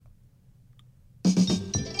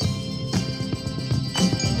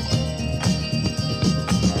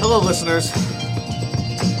Hello, listeners.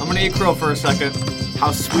 I'm going to eat crow for a second.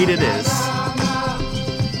 How sweet it is.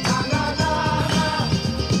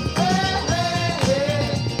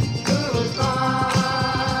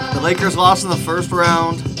 The Lakers lost in the first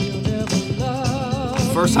round.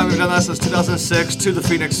 First time we've done that since 2006 to the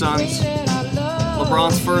Phoenix Suns.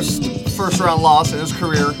 LeBron's first round loss in his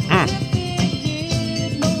career.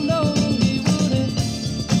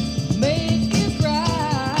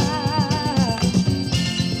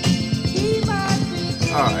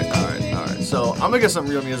 All right. So I'm gonna get some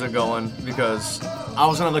real music going because I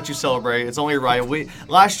was gonna let you celebrate. It's only right.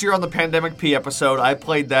 Last year on the Pandemic P episode, I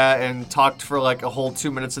played that and talked for like a whole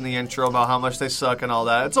 2 minutes in the intro about how much they suck and all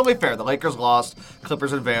that. It's only fair. The Lakers lost,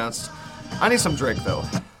 Clippers advanced. I need some Drake though.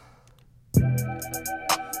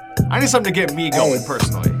 I need something to get me going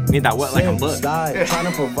personally. Need that wet like a book. Trying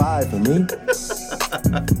to provide for me.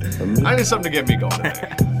 I need something to get me going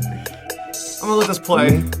today. I'm gonna let this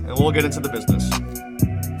play and we'll get into the business.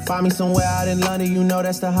 Find me somewhere out in London, you know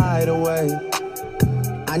that's the hideaway.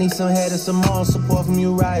 I need some head and some more support from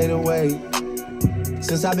you right away.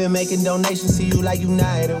 Since I've been making donations to you like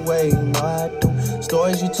United Way. No, I do.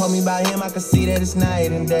 Stories you told me about him, I can see that it's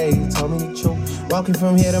night and day. You told me the truth. Walking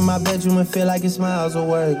from here to my bedroom and feel like it's miles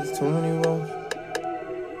away. It's too many roads.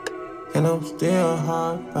 And I'm still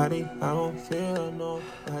hard body. I don't feel no.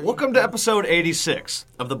 Welcome to episode 86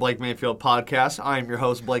 of the Blake Mayfield podcast. I am your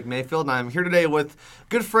host, Blake Mayfield, and I'm here today with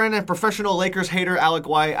good friend and professional Lakers hater, Alec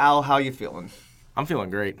White. Al, how you feeling? I'm feeling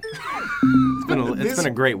great. It's been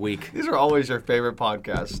a great week. These are always your favorite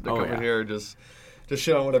podcasts. They come in here and just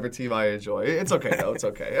shit on whatever team I enjoy. It's okay, though. It's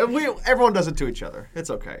okay. Everyone does it to each other. It's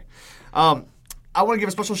okay. I want to give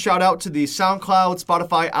a special shout out to the SoundCloud,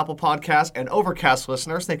 Spotify, Apple Podcasts, and Overcast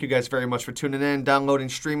listeners. Thank you guys very much for tuning in, downloading,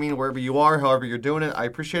 streaming, wherever you are, however you're doing it. I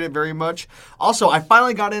appreciate it very much. Also, I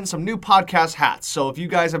finally got in some new podcast hats. So if you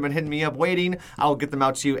guys have been hitting me up waiting, I will get them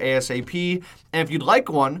out to you ASAP. And if you'd like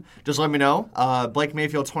one, just let me know. Blake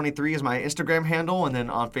Mayfield 23 is my Instagram handle. And then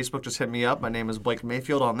on Facebook, just hit me up. My name is Blake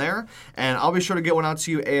Mayfield on there. And I'll be sure to get one out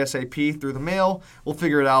to you ASAP through the mail. We'll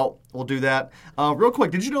figure it out. We'll do that. Real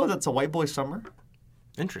quick, did you know that it's a white boy summer?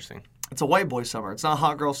 Interesting. It's a white boy summer. It's not a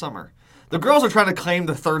hot girl summer. The girls are trying to claim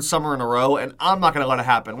the third summer in a row, and I'm not going to let it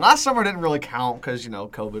happen. Last summer didn't really count because,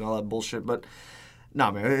 COVID and all that bullshit. But,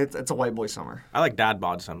 nah, man, it's a white boy summer. I like dad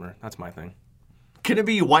bod summer. That's my thing. Can it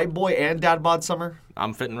be white boy and dad bod summer?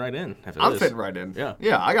 I'm fitting right in. I'm fitting right in. Yeah.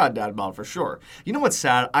 Yeah, I got a dad bod for sure. You know what's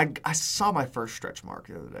sad? I saw my first stretch mark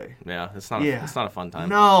the other day. Yeah, it's not a fun time.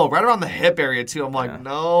 No, right around the hip area too. I'm like,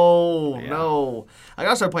 no. I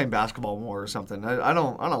gotta start playing basketball more or something. I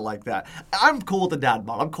don't like that. I'm cool with the dad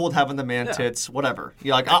bod. I'm cool with having the man tits, whatever.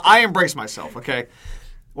 I embrace myself, okay?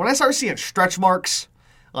 When I start seeing stretch marks,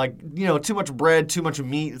 too much bread, too much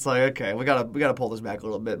meat. It's like, okay, we gotta pull this back a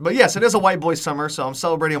little bit. But yes, it is a white boy summer, so I'm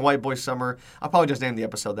celebrating a white boy summer. I'll probably just name the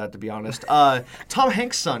episode that, to be honest. Tom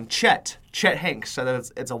Hanks' son, Chet Hanks, said that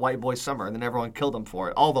it's a white boy summer, and then everyone killed him for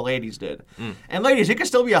it. All the ladies did. And ladies, it can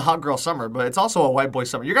still be a hot girl summer, but it's also a white boy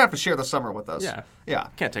summer. You're gonna have to share the summer with us. Yeah.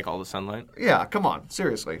 Can't take all the sunlight. Yeah, come on,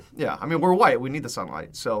 seriously. Yeah, I mean, we're white. We need the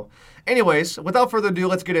sunlight. So, anyways, without further ado,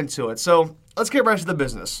 let's get into it. So, let's get right to the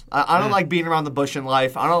business. I don't like beating around the bush in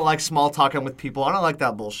life. I don't like small talking with people. I don't like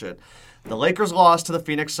that bullshit. The Lakers lost to the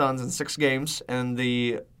Phoenix Suns in 6 games in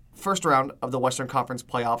the first round of the Western Conference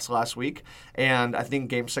playoffs last week, and I think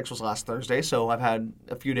Game 6 was last Thursday, so I've had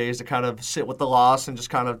a few days to kind of sit with the loss and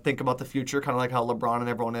just kind of think about the future, kind of like how LeBron and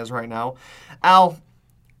everyone is right now. Al,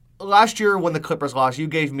 last year when the Clippers lost, you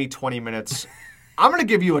gave me 20 minutes. I'm going to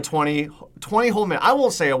give you a 20 whole minute. I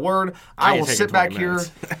won't say a word. I will sit back here.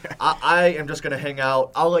 I am just going to hang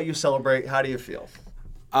out. I'll let you celebrate. How do you feel?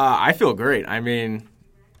 I feel great. I mean,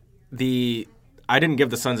 I didn't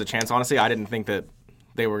give the Suns a chance, honestly. I didn't think that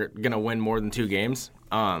they were going to win more than 2 games.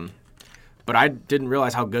 But I didn't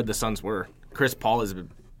realize how good the Suns were. Chris Paul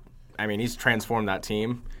he's transformed that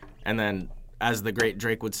team. And then, as the great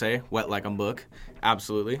Drake would say, wet like a book.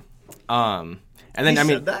 Absolutely. And then,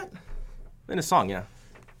 said that? In a song, yeah.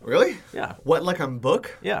 Really? Yeah. Wet like I'm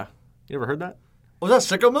book? Yeah. You ever heard that? Was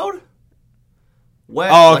that Sicko Mode?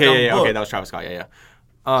 Wet okay, like yeah. Okay, that was Travis Scott, yeah.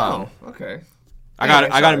 Okay. I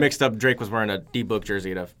got it mixed up. Drake was wearing a D-Book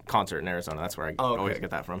jersey at a concert in Arizona. That's where I always get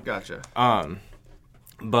that from. Gotcha.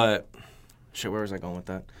 But shit, where was I going with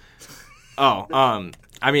that?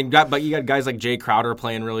 But you got guys like Jay Crowder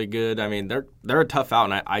playing really good. I mean, they're a tough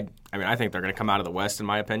out, and I think they're going to come out of the West, in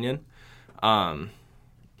my opinion.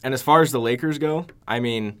 And as far as the Lakers go, I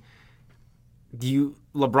mean,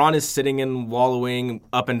 LeBron is sitting and wallowing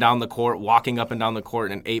up and down the court, walking up and down the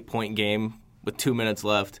court in an 8-point game with 2 minutes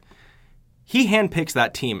left. He handpicks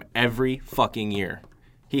that team every fucking year.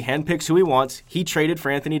 He handpicks who he wants. He traded for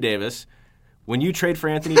Anthony Davis. When you trade for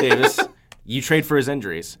Anthony Davis, you trade for his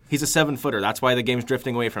injuries. He's a 7-footer. That's why the game's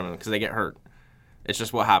drifting away from him, because they get hurt. It's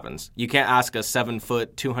just what happens. You can't ask a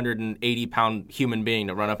 7-foot, 280-pound human being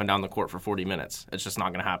to run up and down the court for 40 minutes. It's just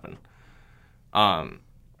not going to happen.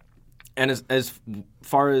 And as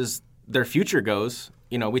far as their future goes,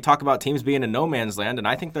 we talk about teams being in no man's land, and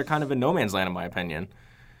I think they're kind of in no man's land, in my opinion.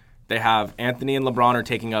 They have Anthony and LeBron are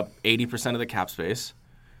taking up 80% of the cap space.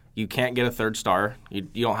 You can't get a third star. You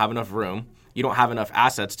don't have enough room. You don't have enough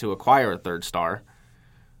assets to acquire a third star.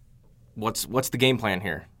 What's the game plan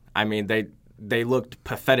here? I mean, they looked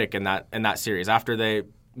pathetic in that series. After they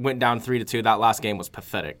went down 3-2, that last game was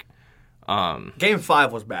pathetic. Game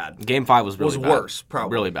 5 was bad. Game 5 was really bad. Worse,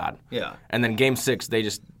 probably. Really bad. Yeah. And then Game 6, they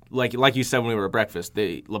just, like you said when we were at breakfast,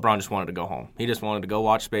 LeBron just wanted to go home. He just wanted to go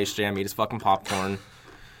watch Space Jam, eat his fucking popcorn.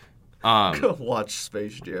 Go watch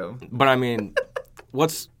Space Jam. But, I mean,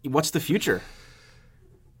 what's the future?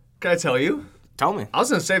 Can I tell you? Tell me. I was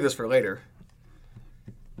going to save this for later.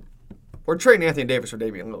 We're trading Anthony Davis for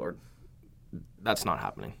Damian Lillard. That's not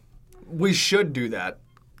happening. We should do that.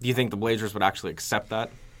 Do you think the Blazers would actually accept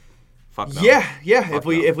that? Fuck no. Yeah. Fuck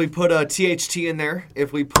If we put a THT in there,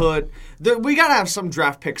 we gotta have some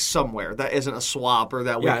draft pick somewhere that isn't a swap or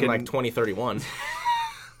that we can. In like 2031.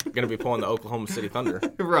 Going to be pulling the Oklahoma City Thunder.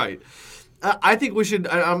 Right. I think we should.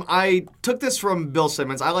 I took this from Bill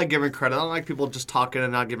Simmons. I like giving credit. I don't like people just talking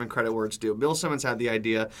and not giving credit where it's due. Bill Simmons had the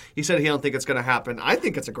idea. He said he don't think it's going to happen. I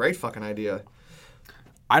think it's a great fucking idea.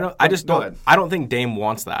 I don't think Dame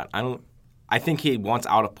wants that. I think he wants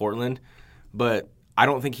out of Portland, but I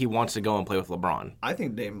don't think he wants to go and play with LeBron. I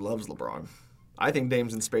think Dame loves LeBron. I think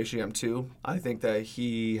Dame's in Space Jam 2. I think that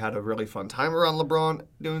he had a really fun time around LeBron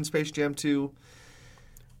doing Space Jam 2.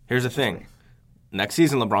 Here's the thing. Next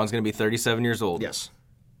season, LeBron's going to be 37 years old. Yes.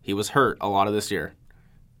 He was hurt a lot of this year.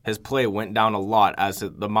 His play went down a lot as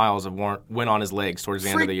the miles went on his legs towards the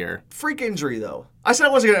end of the year. Freak injury, though. I said I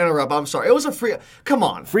wasn't going to interrupt. I'm sorry. It was a freak. Come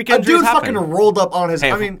on. Freak injury. A dude fucking rolled up on his. Hey,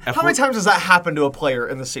 how many times does that happen to a player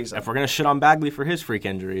in the season? If we're going to shit on Bagley for his freak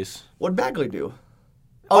injuries. What'd Bagley do?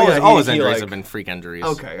 All his injuries have been freak injuries.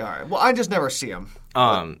 Okay, all right. Well, I just never see him.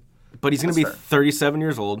 But he's going to be 37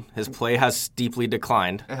 years old. His play has steeply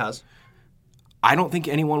declined. It has. I don't think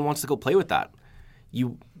anyone wants to go play with that.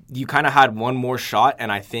 You kind of had one more shot,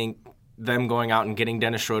 and I think them going out and getting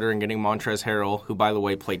Dennis Schroeder and getting Montrezl Harrell, who, by the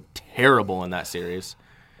way, played terrible in that series.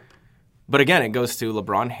 But again, it goes to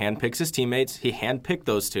LeBron handpicks his teammates. He handpicked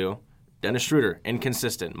those two. Dennis Schroeder,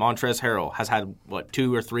 inconsistent. Montrezl Harrell has had,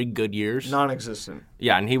 2 or 3 good years? Non-existent.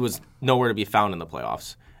 Yeah, and he was nowhere to be found in the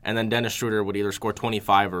playoffs. And then Dennis Schroeder would either score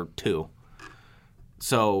 25 or 2.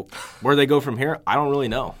 So where they go from here, I don't really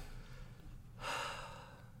know.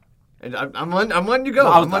 And I'm letting you go.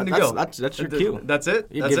 No, I'm letting you go. That's your cue. That's it?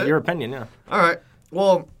 You That's give it? your opinion, yeah. All right.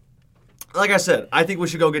 Well, like I said, I think we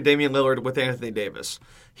should go get Damian Lillard with Anthony Davis.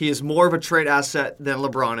 He is more of a trade asset than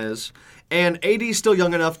LeBron is. And AD is still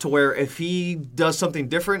young enough to where if he does something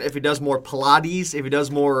different, if he does more Pilates, if he does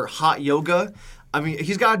more hot yoga, I mean,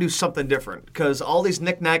 he's got to do something different because all these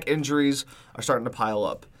knick-knack injuries are starting to pile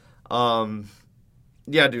up.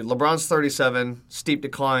 Yeah, dude, LeBron's 37, steep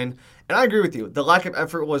decline. And I agree with you. The lack of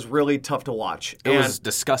effort was really tough to watch. It was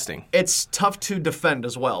disgusting. It's tough to defend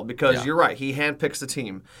as well because you're right. He handpicks the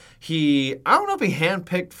team. I don't know if he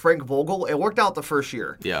handpicked Frank Vogel. It worked out the first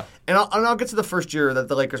year. Yeah. And I'll get to the first year that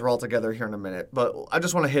the Lakers were all together here in a minute. But I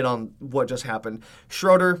just want to hit on what just happened.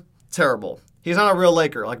 Schroeder, terrible. He's not a real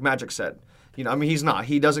Laker, like Magic said. He's not.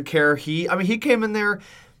 He doesn't care. He came in there.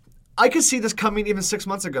 I could see this coming even 6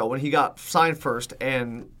 months ago when he got signed first,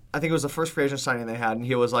 and I think it was the first free agent signing they had, and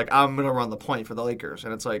he was like, I'm going to run the point for the Lakers.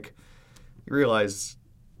 And it's like, you realize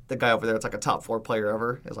the guy over there, it's like a top 4 player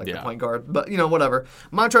ever, is like the point guard. But, whatever.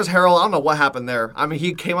 Montrezl Harrell, I don't know what happened there. I mean,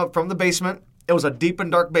 he came up from the basement. It was a deep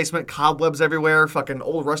and dark basement, cobwebs everywhere, fucking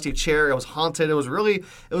old rusty chair. It was haunted. It was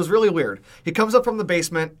really weird. He comes up from the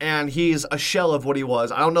basement, and he's a shell of what he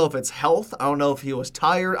was. I don't know if it's health. I don't know if he was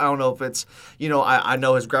tired. I don't know if it's, I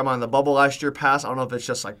know his grandma in the bubble last year passed. I don't know if it's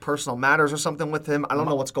just like personal matters or something with him. I don't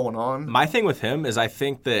know what's going on. My thing with him is I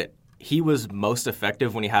think that he was most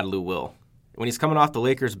effective when he had Lou Will. When he's coming off the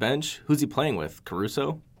Lakers bench, who's he playing with?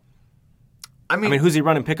 Caruso? I mean who's he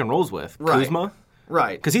running pick and rolls with? Right. Kuzma?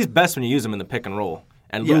 Right. Because he's best when you use him in the pick and roll.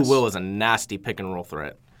 And Lou Will is a nasty pick and roll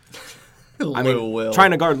threat. Will.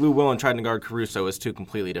 Trying to guard Lou Will and trying to guard Caruso is 2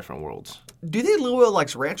 completely different worlds. Do you think Lou Will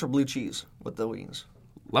likes ranch or blue cheese with the wings?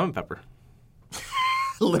 Lemon pepper.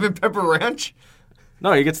 Lemon pepper ranch?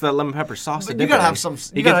 No, he gets that lemon pepper sauce to dip you gotta him have some.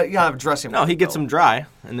 You gotta have dressing. No, he gets them dry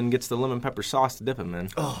and then gets the lemon pepper sauce to dip him in.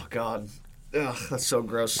 Oh God. Ugh, that's so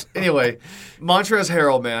gross. Anyway, Montrezl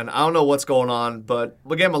Harrell, man, I don't know what's going on, but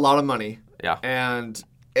we gave him a lot of money. Yeah. And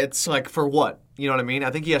it's like, for what? You know what I mean? I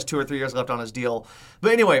think he has 2 or 3 years left on his deal.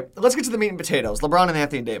 But anyway, let's get to the meat and potatoes. LeBron and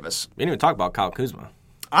Anthony Davis. We didn't even talk about Kyle Kuzma.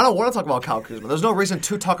 I don't want to talk about Kyle Kuzma. There's no reason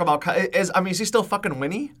to talk about Kyle. Is he still fucking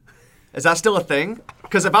Winnie? Is that still a thing?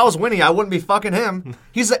 Because if I was Winnie, I wouldn't be fucking him.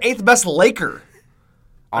 He's the 8th best Laker.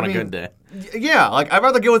 On a good day. Yeah, like, I'd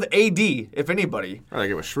rather go with AD, if anybody. I'd rather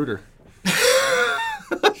go with Schroeder.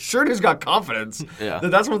 Schroeder's got confidence. Yeah.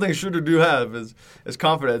 That's one thing Schroeder do have is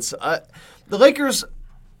confidence. The Lakers,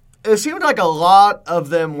 it seemed like a lot of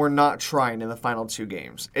them were not trying in the final 2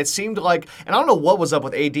 games. It seemed like, and I don't know what was up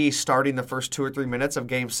with AD starting the first 2 or 3 minutes of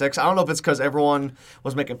Game 6. I don't know if it's because everyone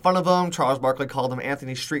was making fun of him. Charles Barkley called him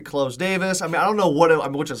Anthony Street Clothes Davis. I mean, I don't know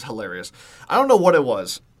what which is hilarious. I don't know what it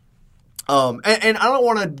was. And I don't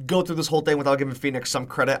want to go through this whole thing without giving Phoenix some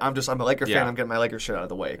credit. I'm a Laker fan. I'm getting my Lakers shit out of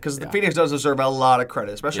the way. Because Phoenix does deserve a lot of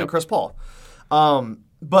credit, especially Chris Paul.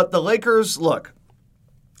 But the Lakers, look,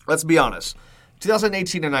 let's be honest.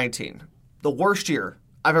 2018 and 19, the worst year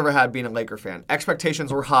I've ever had being a Laker fan.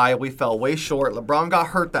 Expectations were high. We fell way short. LeBron got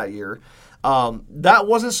hurt that year. That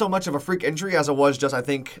wasn't so much of a freak injury as it was just, I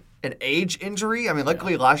think, an age injury. I mean,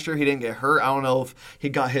 luckily last year he didn't get hurt. I don't know if he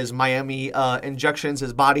got his Miami injections,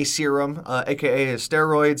 his body serum, a.k.a. his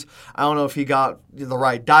steroids. I don't know if he got the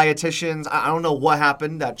right dietitians. I don't know what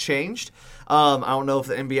happened that changed. I don't know if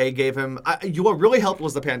the NBA gave him what really helped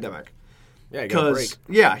was the pandemic. Yeah, he got a break.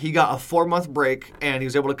 Yeah, he got a 4-month break, and he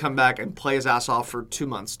was able to come back and play his ass off for 2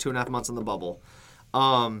 months, 2.5 months in the bubble.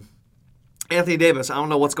 Anthony Davis, I don't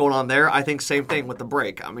know what's going on there. I think same thing with the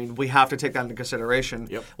break. I mean, we have to take that into consideration.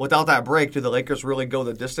 Yep. Without that break, do the Lakers really go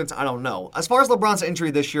the distance? I don't know. As far as LeBron's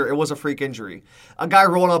injury this year, it was a freak injury. A guy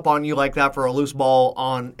rolling up on you like that for a loose ball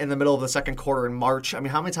in the middle of the second quarter in March. I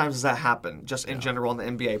mean, how many times does that happen just in general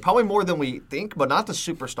in the NBA? Probably more than we think, but not the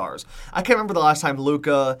superstars. I can't remember the last time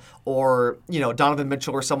Luka or Donovan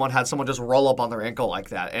Mitchell or someone had someone just roll up on their ankle like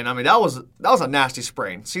that. And I mean, that was a nasty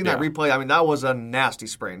sprain. Seeing that replay, I mean, that was a nasty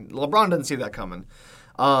sprain. LeBron didn't see that coming.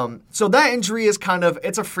 So that injury is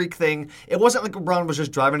it's a freak thing. It wasn't like LeBron was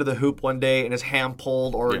just driving to the hoop one day and his hand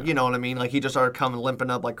pulled or, you know what I mean? Like he just started coming limping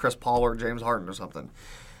up like Chris Paul or James Harden or something.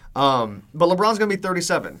 But LeBron's going to be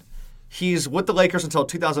 37. He's with the Lakers until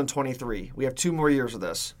 2023. We have 2 more years of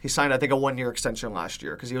this. He signed, I think, a 1-year extension last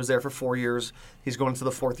year because he was there for 4 years. He's going to the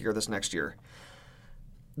 4th year this next year.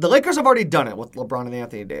 The Lakers have already done it with LeBron and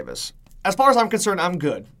Anthony Davis. As far as I'm concerned, I'm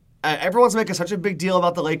good. Everyone's making such a big deal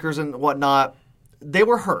about the Lakers and whatnot. They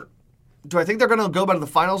were hurt. Do I think they're going to go back to the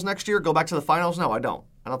finals next year? Go back to the finals? No, I don't.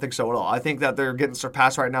 I don't think so at all. I think that they're getting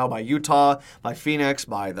surpassed right now by Utah, by Phoenix,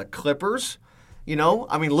 by the Clippers.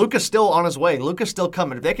 I mean, Luka's still on his way. Luka's still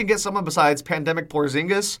coming. If they can get someone besides Pandemic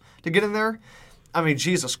Porzingis to get in there, I mean,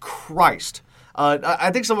 Jesus Christ.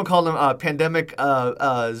 I think someone called him Pandemic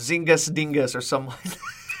Zingus Dingus or something like that.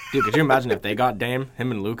 Dude, could you imagine if they got Dame,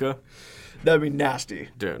 him and Luka? That'd be nasty.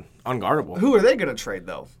 Dude, unguardable. Who are they going to trade,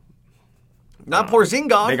 though? Not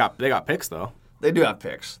Porzingis. They got picks, though. They do have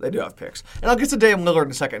picks. And I'll get to Dame Lillard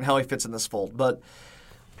in a second and how he fits in this fold. But,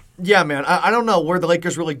 yeah, man, I don't know where the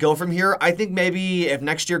Lakers really go from here. I think maybe if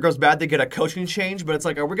next year goes bad, they get a coaching change. But it's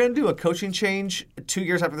like, are we going to do a coaching change 2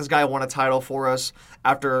 years after this guy won a title for us,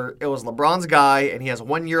 after it was LeBron's guy and he has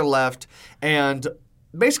 1 year left? And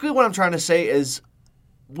basically what I'm trying to say is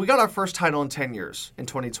we got our first title in 10 years in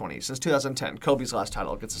 2020, since 2010, Kobe's last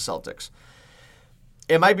title against the Celtics.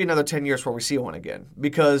 It might be another 10 years before we see one again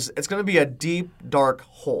because it's going to be a deep, dark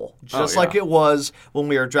hole. Just like it was when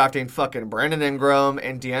we were drafting fucking Brandon Ingram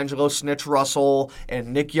and D'Angelo Snitch Russell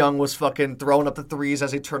and Nick Young was fucking throwing up the threes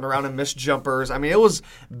as he turned around and missed jumpers. I mean, it was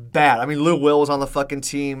bad. I mean, Lou Will was on the fucking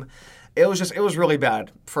team. It was really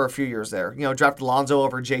bad for a few years there. Drafted Lonzo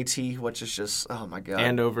over JT, which is just, oh my God.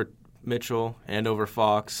 And over Mitchell and over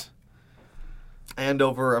Fox. And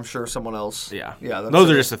over, I'm sure, someone else. Yeah. Those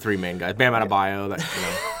are just the 3 main guys. Bam Adebayo.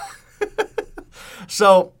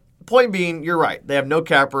 So, point being, you're right. They have no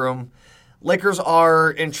cap room. Lakers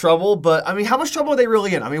are in trouble, but, I mean, how much trouble are they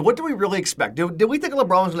really in? I mean, what do we really expect? Did we think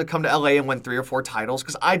LeBron was going to come to L.A. and win 3 or 4 titles?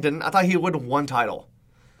 Because I didn't. I thought he would win 1 title.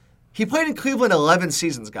 He played in Cleveland 11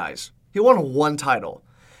 seasons, guys. He won 1 title.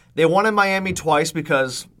 They won in Miami twice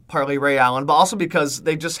because partly Ray Allen, but also because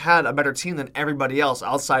they just had a better team than everybody else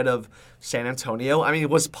outside of San Antonio. I mean,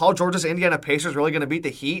 was Paul George's Indiana Pacers really going to beat the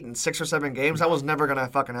Heat in 6 or 7 games? That was never going to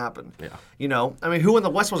fucking happen. Yeah. I mean, who in the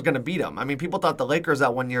West was going to beat them? I mean, people thought the Lakers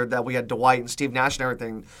that 1 year that we had Dwight and Steve Nash and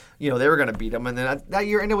everything, they were going to beat them. And then that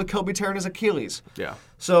year ended with Kobe tearing his Achilles. Yeah.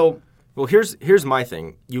 So, well, here's my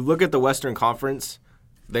thing. You look at the Western Conference,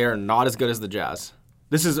 they are not as good as the Jazz.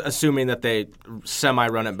 This is assuming that they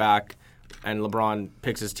semi-run it back. and LeBron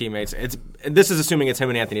picks his teammates. This is assuming it's him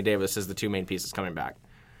and Anthony Davis as the two main pieces coming back.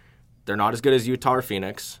 They're not as good as Utah or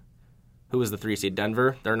Phoenix. Who was the 3 seed?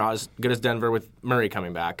 Denver. They're not as good as Denver with Murray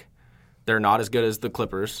coming back. They're not as good as the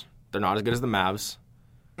Clippers. They're not as good as the Mavs.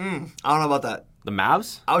 I don't know about that. The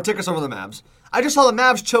Mavs? I would take us over the Mavs. I just saw the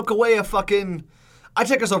Mavs choke away a fucking... I'd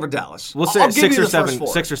take us over Dallas. We'll say 6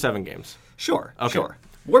 or 7 games. Sure, Okay. sure.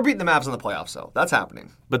 We're beating the Mavs in the playoffs, though. That's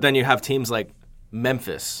happening. But then you have teams like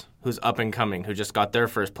Memphis, who's up and coming, who just got their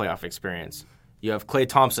first playoff experience. You have Klay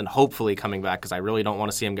Thompson hopefully coming back because I really don't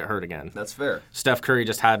want to see him get hurt again. That's fair. Steph Curry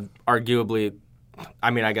just had arguably, I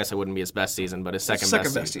mean, I guess it wouldn't be his best season, but his second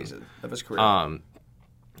best season of his career.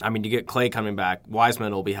 I mean, you get Klay coming back.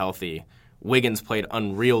 Wiseman will be healthy. Wiggins played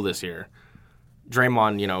unreal this year.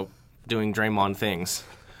 Draymond, doing Draymond things.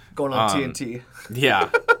 Going on TNT. Yeah.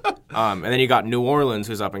 And then you got New Orleans,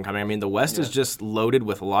 who's up and coming. I mean, the West is just loaded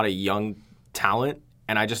with a lot of young talent,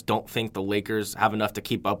 and I just don't think the Lakers have enough to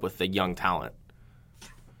keep up with the young talent.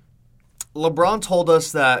 LeBron told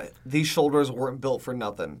us that these shoulders weren't built for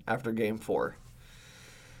nothing after Game 4.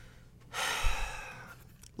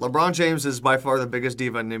 LeBron James is by far the biggest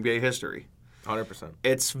diva in NBA history. 100%.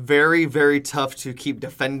 It's very, very tough to keep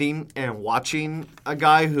defending and watching a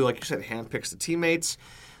guy who, like you said, handpicks the teammates,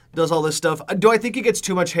 does all this stuff. Do I think he gets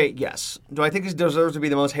too much hate? Yes. Do I think he deserves to be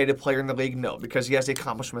the most hated player in the league? No, because he has the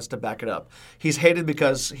accomplishments to back it up. He's hated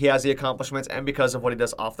because he has the accomplishments and because of what he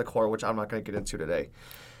does off the court, which I'm not going to get into today.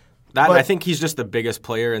 I think he's just the biggest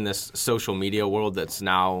player in this social media world that's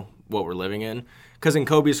now what we're living in. Because in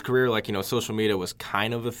Kobe's career, social media was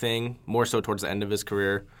kind of a thing, more so towards the end of his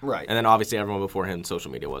career. Right. And then obviously everyone before him, social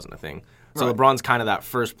media wasn't a thing. So Right. LeBron's kind of that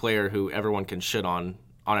first player who everyone can shit on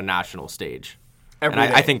a national stage. Every and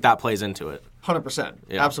day. I think that plays into it. 100%.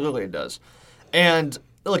 Yeah. Absolutely it does. And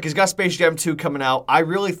look, he's got Space Jam 2 coming out. I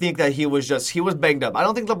really think that he was banged up. I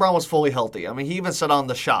don't think LeBron was fully healthy. I mean, he even said on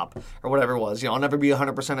The Shop, or whatever it was, I'll never be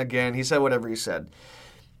 100% again. He said whatever he said.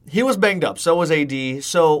 He was banged up. So was AD.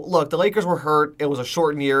 So, look, the Lakers were hurt. It was a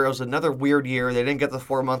shortened year. It was another weird year. They didn't get the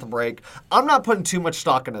 4-month break. I'm not putting too much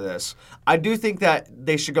stock into this. I do think that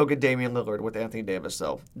they should go get Damian Lillard with Anthony Davis,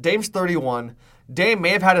 though. Dame's 31. Dame may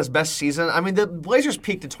have had his best season. I mean, the Blazers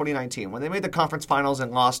peaked in 2019 when they made the conference finals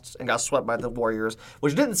and lost and got swept by the Warriors,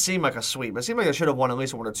 which didn't seem like a sweep. It seemed like they should have won at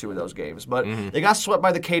least 1 or 2 of those games. But they got swept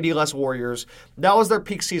by the KD-less Warriors. That was their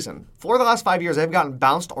peak season. For the last 5 years, they've gotten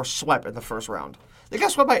bounced or swept in the first round. They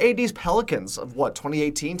got swept by AD's Pelicans of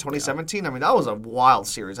 2018, 2017? Yeah. I mean, that was a wild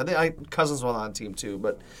series. I think Cousins was on the team too.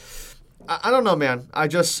 But I don't know, man.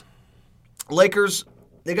 Lakers,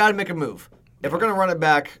 they got to make a move. If we're going to run it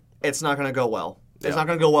back, it's not going to go well. It's not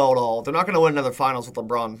going to go well at all. They're not going to win another finals with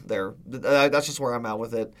LeBron there. That's just where I'm at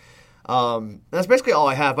with it. That's basically all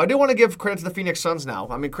I have. I do want to give credit to the Phoenix Suns now.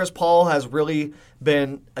 I mean, Chris Paul has really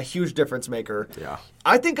been a huge difference maker. Yeah.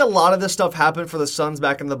 I think a lot of this stuff happened for the Suns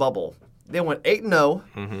back in the bubble. They went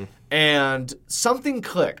 8-0, and something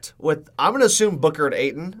clicked with, I'm going to assume Booker and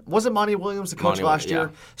Ayton. Wasn't Monty Williams the coach last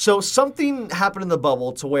year? So something happened in the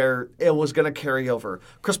bubble to where it was going to carry over.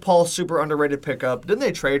 Chris Paul, super underrated pickup. Didn't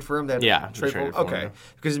they trade for him? They traded for him. Okay,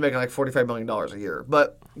 because he's making like $45 million a year.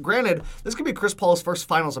 But granted, this could be Chris Paul's first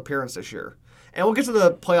finals appearance this year. And we'll get to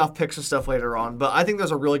the playoff picks and stuff later on, but I think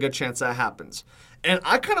there's a really good chance that happens. And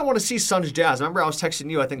I kind of want to see Suns Jazz. Remember, I was texting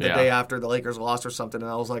you, I think, the day after the Lakers lost or something, and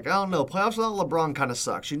I was like, I don't know, playoffs without LeBron kind of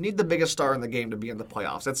sucks. You need the biggest star in the game to be in the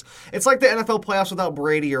playoffs. It's like the NFL playoffs without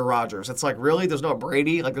Brady or Rodgers. It's like, really? There's no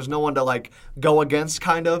Brady? Like, there's no one to, go against,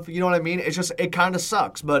 kind of? You know what I mean? It's just, it kind of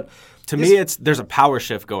sucks. But to me, there's a power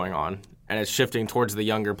shift going on, and it's shifting towards the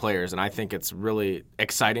younger players, and I think it's really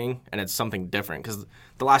exciting, and it's something different. Because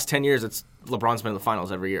the last 10 years, LeBron's been in the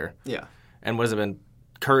finals every year. Yeah. And what has it been?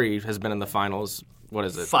 Curry has been in the finals. What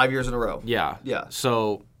is it? 5 years in a row. Yeah. Yeah.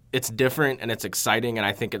 So it's different and it's exciting, and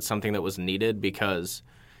I think it's something that was needed because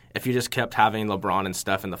if you just kept having LeBron and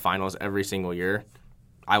Steph in the finals every single year,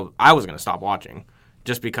 I was going to stop watching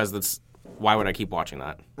just because why would I keep watching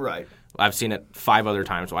that? Right. I've seen it 5 other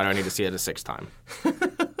times. Why do I need to see it a 6th time?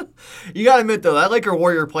 You got to admit, though, that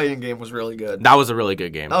Laker-Warrior playing game was really good. That was a really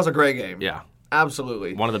good game. That was a great game. Yeah.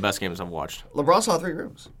 Absolutely. One of the best games I've watched. LeBron saw 3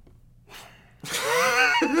 rooms.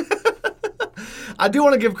 I do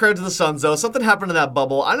want to give credit to the Suns, though. Something happened in that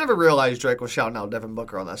bubble. I never realized Drake was shouting out Devin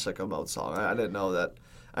Booker on that Sicko Mode song. I didn't know that.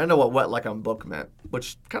 I didn't know what wet like on book meant,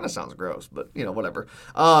 which kind of sounds gross, but, whatever.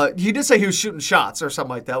 He did say he was shooting shots or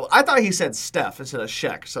something like that. I thought he said Steph instead of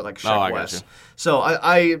Shaq, so like Shaq West. Got you. So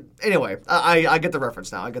I get the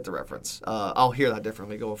reference now. I get the reference. I'll hear that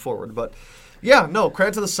differently going forward, but... Yeah, no,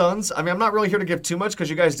 credit to the Suns. I mean, I'm not really here to give too much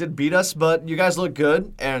because you guys did beat us, but you guys look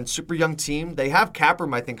good and super young team. They have cap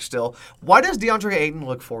room, I think, still. Why does DeAndre Ayton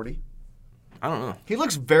look 40? I don't know. He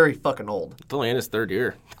looks very fucking old. It's only in his third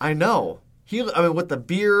year. I know. With the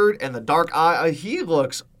beard and the dark eye, he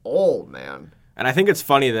looks old, man. And I think it's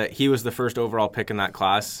funny that he was the first overall pick in that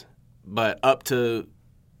class, but up to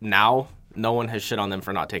now, no one has shit on them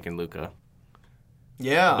for not taking Luka.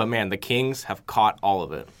 Yeah. But, man, the Kings have caught all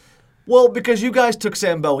of it. Well, because you guys took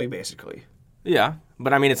Sam Bowie, basically. Yeah.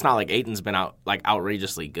 But, I mean, it's not like Ayton's been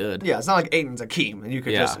outrageously good. Yeah, it's not like Ayton's Akeem. And you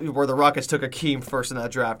could where the Rockets took Akeem first in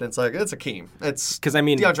that draft, and it's like, it's Akeem. It's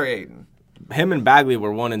DeAndre Ayton. Him and Bagley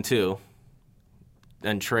were 1 and 2.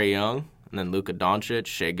 Then Trae Young, and then Luka Doncic,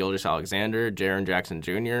 Shai Gilgeous-Alexander, Jaren Jackson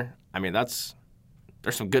Jr. I mean, there's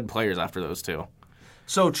some good players after those two.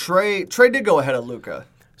 So Trae did go ahead of Luka.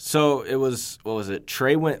 So it was, what was it?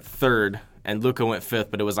 Trae went 3rd, and Luka went 5th,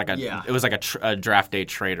 but it was like a draft day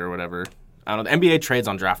trade or whatever. I don't know. The NBA trades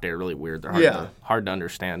on draft day are really weird. They're hard to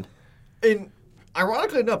understand. And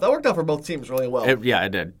ironically enough, that worked out for both teams really well.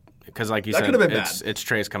 It did. Because like you said, it's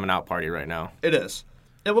Trae's coming out party right now. It is.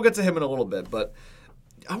 And we'll get to him in a little bit, but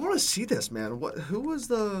I want to see this, man. Who was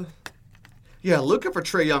the... Yeah, Luka for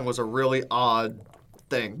Trae Young was a really odd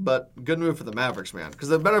thing, but good move for the Mavericks, man. Because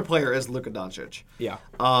the better player is Luka Doncic. Yeah.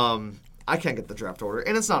 I can't get the draft order,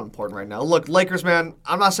 and it's not important right now. Look, Lakers, man,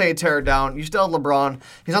 I'm not saying tear it down. You still have LeBron.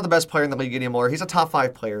 He's not the best player in the league anymore. He's a top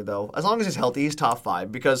 5 player, though. As long as he's healthy, he's top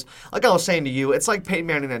 5. Because, like I was saying to you, it's like Peyton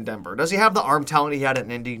Manning in Denver. Does he have the arm talent he had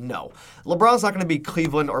in Indy? No. LeBron's not going to be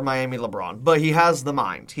Cleveland or Miami LeBron, but he has the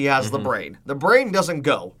mind. He has the brain. The brain doesn't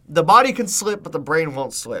go. The body can slip, but the brain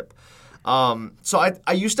won't slip. So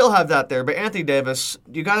you still have that there, but Anthony Davis,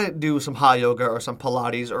 you got to do some hot yoga or some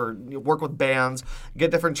Pilates or work with bands,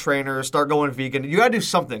 get different trainers, start going vegan. You got to do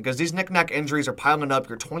something because these knick-knack injuries are piling up.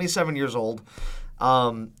 You're 27 years old.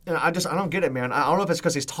 And I don't get it, man. I don't know if it's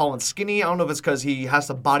because he's tall and skinny. I don't know if it's because he has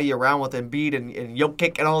to body around with Embiid and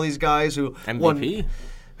Jokic and all these guys who won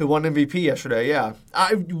MVP yesterday, yeah.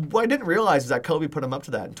 What I didn't realize is that Kobe put him up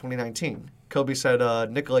to that in 2019. Kobe said,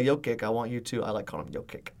 Nikola Jokic, I want you to, I like calling him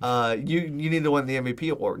Jokic, you need to win the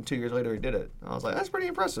MVP award, and 2 years later he did it. I was like, that's pretty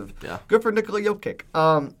impressive. Yeah. Good for Nikola Jokic.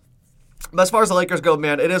 But as far as the Lakers go,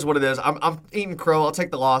 man, it is what it is. I'm eating crow. I'll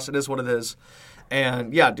take the loss. It is what it is.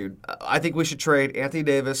 And, yeah, dude, I think we should trade Anthony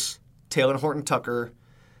Davis, Taylor Horton-Tucker,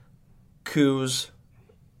 Kuz,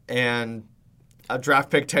 and a draft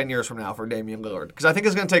pick 10 years from now for Damian Lillard, because I think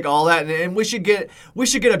it's going to take all that, and we should get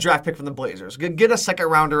a draft pick from the Blazers. Get a second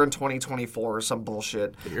rounder in 2024 or some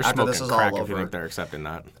bullshit. You're after this is all over. If you think they're accepting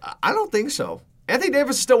that. I don't think so. Anthony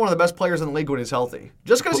Davis is still one of the best players in the league when he's healthy.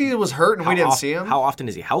 Just because he was hurt and we didn't see him. How often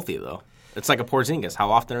is he healthy though? It's like a Porzingis.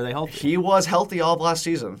 How often are they healthy? He was healthy all of last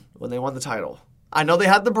season when they won the title. I know they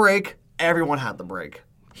had the break. Everyone had the break.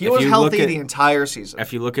 He was healthy the entire season.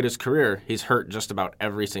 If you look at his career, he's hurt just about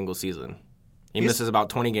every single season. He misses about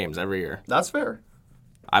 20 games every year. That's fair.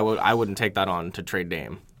 I wouldn't take that on to trade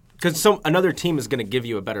Dame. Because another team is going to give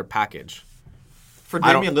you a better package. For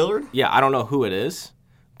Damian Lillard? Yeah, I don't know who it is,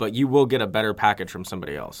 but you will get a better package from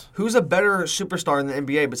somebody else. Who's a better superstar in the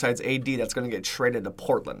NBA besides AD that's going to get traded to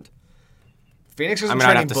Portland? Phoenix isn't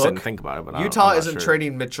trading I'd have to Book. sit and think about it, but Utah isn't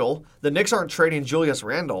trading Mitchell. The Knicks aren't trading Julius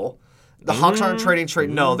Randle. The Hawks aren't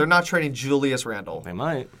trading No, they're not trading Julius Randle. They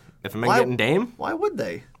might. If I'm getting Dame? Why would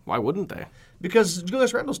they? Why wouldn't they? Because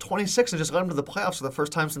Julius Randle's 26 and just led him to the playoffs for the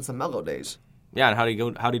first time since the Melo days. Yeah, and how do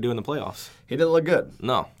you do in the playoffs? He didn't look good.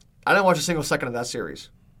 No. I didn't watch a single second of that series.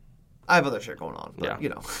 I have other shit going on, but, yeah. you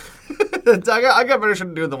know. I got better shit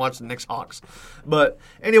to do than watch the Knicks Hawks. But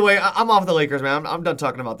anyway, I'm off the Lakers, man. I'm done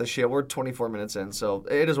talking about this shit. We're 24 minutes in, so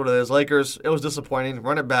it is what it is. Lakers, it was disappointing.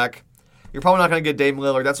 Run it back. You're probably not going to get Dame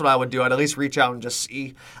Lillard. That's what I would do. I'd at least reach out and just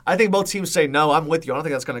see. I think both teams say no. I'm with you. I don't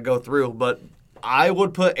think that's going to go through, but I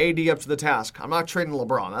would put AD up to the task. I'm not trading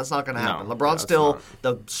LeBron. That's not going to happen. No, LeBron's still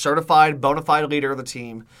the certified, bona fide leader of the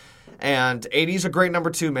team. And AD's a great number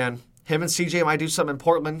 2, man. Him and CJ might do something in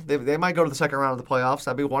Portland. They might go to the second round of the playoffs.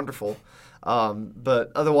 That'd be wonderful.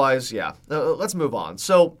 But otherwise, yeah. Let's move on.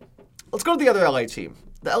 So let's go to the other LA team,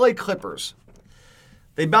 the LA Clippers.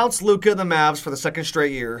 They bounced Luka and the Mavs for the second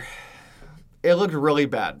straight year. It looked really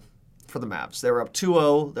bad for the Mavs. They were up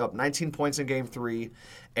 2-0. They're up 19 points in Game 3.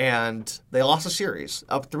 And they lost a series,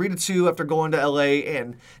 up 3-2 after going to L.A.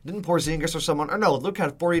 And didn't Porzingis or someone? Or no, Luke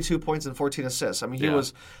had 42 points and 14 assists. I mean, he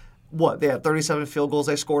was, they had 37 field goals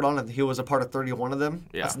they scored on, and he was a part of 31 of them.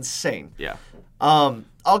 Yeah. That's insane. Yeah. I'll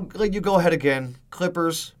let you go ahead again.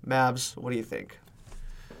 Clippers, Mavs, what do you think?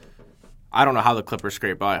 I don't know how the Clippers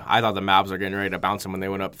scraped by. I thought the Mavs were getting ready to bounce them when they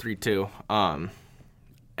went up 3-2.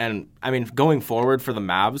 And, I mean, going forward for the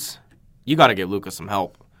Mavs, you got to give Luka some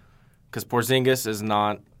help. Because Porzingis is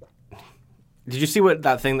not... Did you see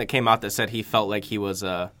that thing that came out that said he felt like he was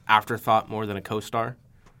a afterthought more than a co-star?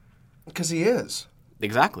 Because he is.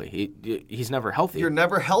 Exactly. He's never healthy. You're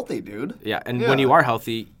never healthy, dude. Yeah, and when you are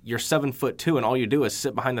healthy, you're 7'2", and all you do is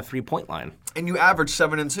sit behind the 3-point line. And you average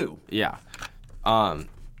 7 and 2. Yeah.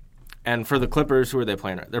 And for the Clippers, who are they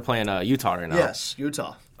playing? They're playing Utah right now. Yes,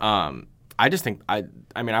 Utah. I just think I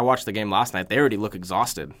watched the game last night. They already look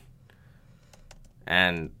exhausted,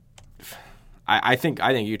 and I think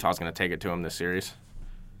Utah's going to take it to them this series.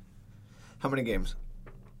 How many games?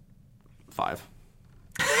 5.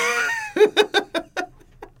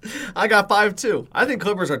 I got 5 too. I think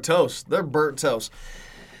Clippers are toast. They're burnt toast.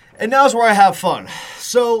 And now's where I have fun.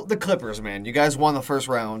 So the Clippers, man, you guys won the first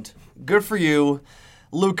round. Good for you.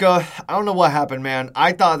 Luka, I don't know what happened, man.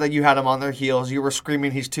 I thought that you had him on their heels. You were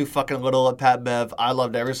screaming he's too fucking little at Pat Bev. I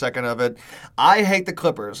loved every second of it. I hate the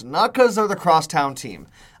Clippers, not because they're the crosstown team.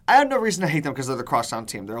 I have no reason to hate them because they're the crosstown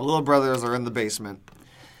team. They're little brothers. They're in the basement.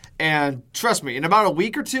 And trust me, in about a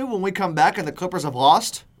week or two when we come back and the Clippers have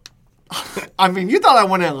lost, I mean, you thought I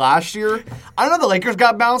went in last year. I know the Lakers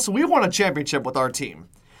got bounced. We won a championship with our team.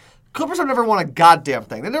 Clippers have never won a goddamn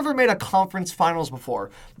thing. They never made a conference finals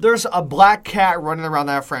before. There's a black cat running around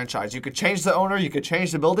that franchise. You could change the owner. You could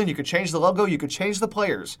change the building. You could change the logo. You could change the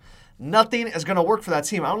players. Nothing is going to work for that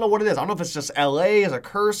team. I don't know what it is. I don't know if it's just L.A. as a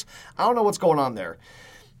curse. I don't know what's going on there.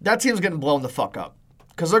 That team's getting blown the fuck up.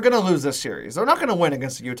 Because they're going to lose this series. They're not going to win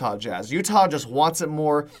against the Utah Jazz. Utah just wants it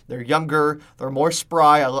more. They're younger. They're more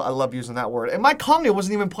spry. I love using that word. And Mike Conley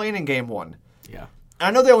wasn't even playing in Game 1. Yeah.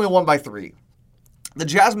 I know they only won by 3. The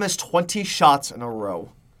Jazz missed 20 shots in a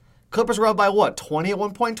row. Clippers were up by what? 20 at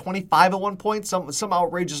one point? 25 at one point? Some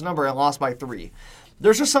outrageous number and lost by 3.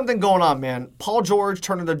 There's just something going on, man. Paul George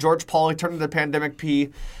turned into George Paul. He turned into Pandemic P.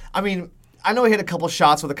 I mean, I know he hit a couple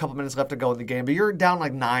shots with a couple minutes left to go in the game, but you're down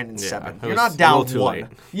like 9 and 7. You're not down 1. Late.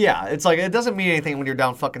 Yeah, it's like it doesn't mean anything when you're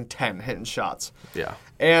down fucking 10 hitting shots. Yeah.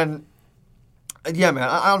 And yeah, man,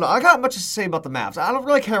 I don't know. I got much to say about the Mavs. I don't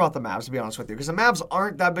really care about the Mavs, to be honest with you, because the Mavs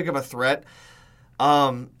aren't that big of a threat.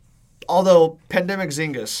 Although Pandemic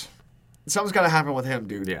Zingas, something's got to happen with him,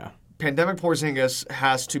 dude. Yeah. Pandemic Porzingis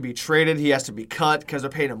has to be traded. He has to be cut because they're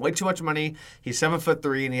paying him way too much money. He's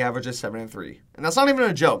 7'3" and he averages 7 and 3, and that's not even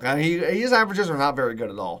a joke. His averages are not very good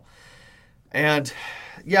at all. And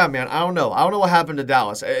yeah, man, I don't know. I don't know what happened to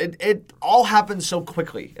Dallas. It all happened so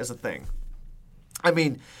quickly. Is the thing. I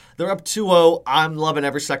mean, they're up 2-0. I'm loving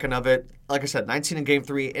every second of it. Like I said, 19 in Game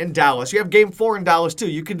 3 in Dallas. You have Game 4 in Dallas too.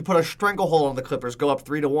 You can put a stranglehold on the Clippers, go up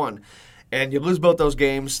 3-1. And you lose both those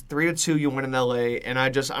games. 3-2, you win in LA. And I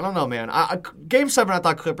don't know, man. Game 7, I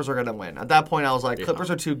thought Clippers were going to win. At that point, I was like, Clippers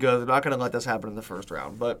are too good. They're not going to let this happen in the first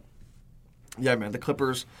round. But, yeah, man, the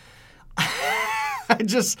Clippers,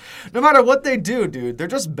 no matter what they do, dude, they're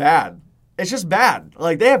just bad. It's just bad.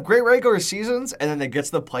 Like, they have great regular seasons, and then they get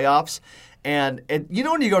to the playoffs. And you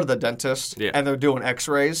know when you go to the dentist and they're doing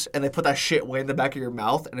x-rays and they put that shit way in the back of your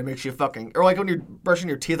mouth and it makes you fucking... Or like when you're brushing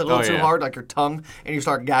your teeth a little too hard, like your tongue, and you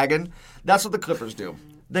start gagging. That's what the Clippers do.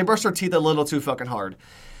 They brush their teeth a little too fucking hard.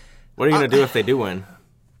 What are you going to do if they do win?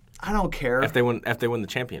 I don't care. If they win the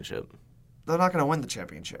championship? They're not going to win the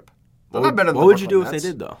championship. What would you do if they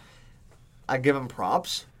did, though? I'd give them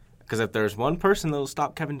props. Because if there's one person that will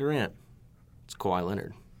stop Kevin Durant, it's Kawhi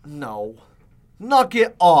Leonard. No. Knock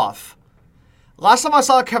it off. Last time I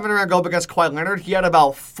saw Kevin Durant go up against Kawhi Leonard, he had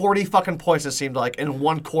about 40 fucking points, it seemed like, in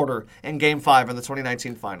one quarter in Game 5 in the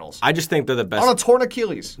 2019 Finals. I just think they're the best. On a torn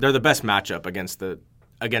Achilles. They're the best matchup against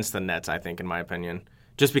the Nets, I think, in my opinion.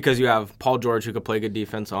 Just because you have Paul George, who could play good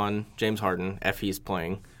defense on James Harden, if he's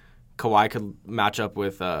playing. Kawhi could match up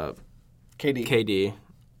with KD.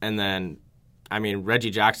 And then, I mean, Reggie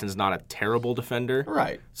Jackson's not a terrible defender.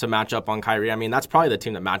 Right. So match up on Kyrie. I mean, that's probably the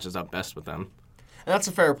team that matches up best with them. And that's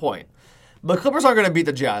a fair point. But Clippers aren't going to beat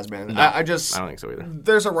the Jazz, man. No, I don't think so either.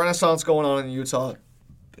 There's a renaissance going on in Utah.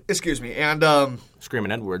 Excuse me. And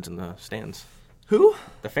screaming N-words in the stands. Who?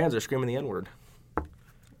 The fans are screaming the N-word.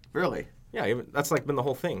 Really? Yeah, that's like been the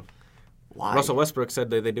whole thing. Why? Russell Westbrook said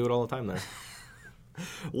they do it all the time there.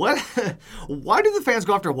 What? Why do the fans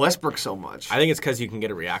go after Westbrook so much? I think it's because you can get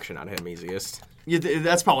a reaction out of him easiest.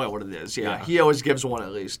 That's probably what it is, yeah. He always gives one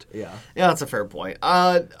at least. Yeah. Yeah, that's a fair point.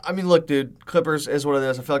 I mean, look, dude, Clippers is what it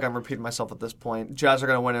is. I feel like I'm repeating myself at this point. Jazz are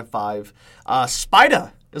going to win in 5.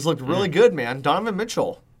 Spida has looked really good, man. Donovan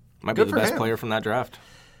Mitchell. Might be the best player from that draft.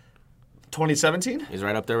 2017? He's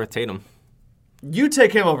right up there with Tatum. You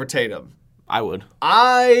take him over Tatum. I would.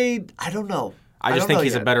 I don't know. I just think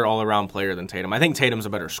he's a better all-around player than Tatum. I think Tatum's a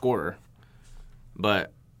better scorer,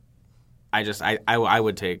 but I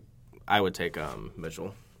would take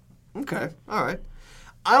Mitchell. Okay, all right.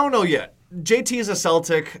 I don't know yet. JT is a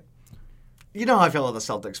Celtic. you know how I feel about the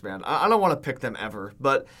Celtics, man. I don't want to pick them ever,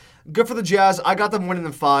 but good for the Jazz. I got them winning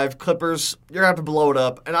in 5. Clippers, you're going to have to blow it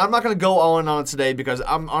up. And I'm not going to go all in on it today because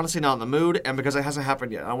I'm honestly not in the mood and because it hasn't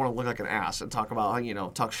happened yet. I don't want to look like an ass and talk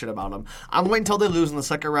shit about them. I'm waiting until they lose in the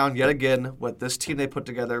second round yet again with this team they put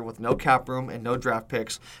together with no cap room and no draft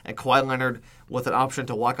picks and Kawhi Leonard with an option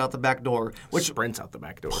to walk out the back door. Which sprints out the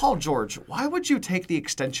back door. Paul George, why would you take the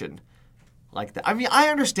extension like that? I mean, I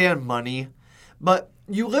understand money, but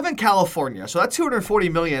you live in California, so that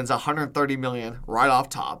 $240 million is $130 million right off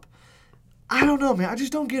top. I don't know, man. I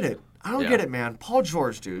just don't get it. I don't get it, man. Paul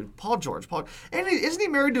George, dude. Paul George. And isn't he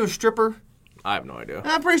married to a stripper? I have no idea.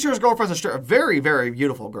 I'm pretty sure his girlfriend's a stripper. A very, very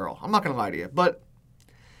beautiful girl. I'm not going to lie to you. But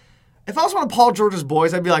if I was one of Paul George's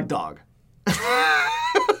boys, I'd be like, dog.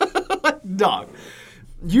 Dog.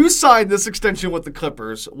 You signed this extension with the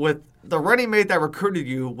Clippers with the running mate that recruited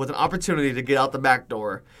you with an opportunity to get out the back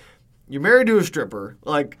door. You're married to a stripper.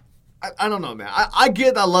 Like, I don't know, man. I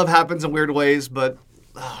get that love happens in weird ways, but,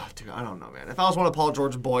 dude, I don't know, man. If I was one of Paul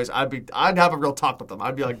George's boys, I'd have a real talk with them.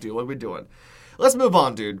 I'd be like, dude, what are we doing? Let's move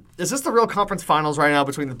on, dude. Is this the real conference finals right now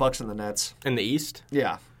between the Bucks and the Nets? In the East?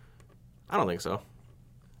 Yeah. I don't think so.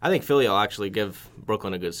 I think Philly will actually give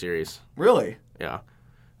Brooklyn a good series. Really? Yeah.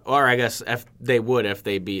 Or I guess if they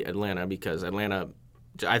beat Atlanta, because Atlanta,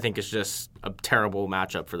 I think, is just a terrible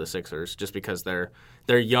matchup for the Sixers, just because they're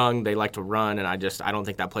young, they like to run, and I don't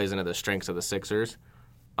think that plays into the strengths of the Sixers.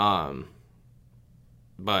 But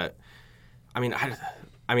I mean,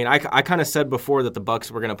 I kind of said before that the Bucks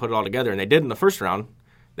were going to put it all together, and they did in the first round.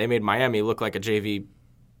 They made Miami look like a JV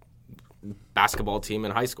basketball team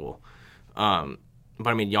in high school. But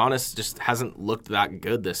I mean, Giannis just hasn't looked that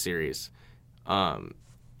good this series.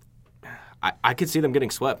 I could see them getting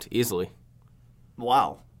swept easily.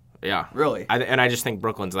 Wow. Yeah. Really? I just think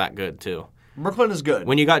Brooklyn's that good, too. Brooklyn is good.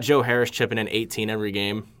 When you got Joe Harris chipping in 18 every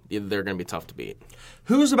game, they're going to be tough to beat.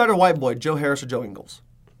 Who's a better white boy, Joe Harris or Joe Ingles?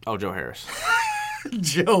 Oh, Joe Harris.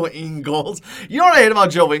 Joe Ingles. You know what I hate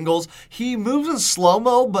about Joe Ingles? He moves in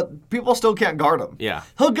slow-mo, but people still can't guard him. Yeah.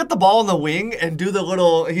 He'll get the ball in the wing and do the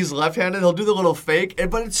little, he's left-handed, he'll do the little fake,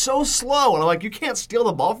 but it's so slow. And I'm like, you can't steal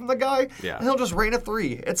the ball from the guy. Yeah. And he'll just rain a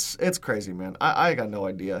three. It's crazy, man. I got no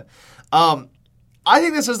idea. I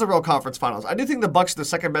think this is the real conference finals. I do think the Bucks are the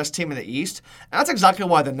second best team in the East, and that's exactly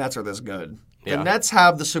why the Nets are this good. Yeah. The Nets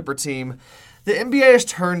have the super team. The NBA has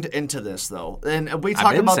turned into this, though, and we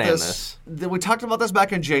talked about this. We talked about this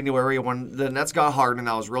back in January when the Nets got hard, and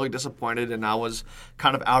I was really disappointed, and I was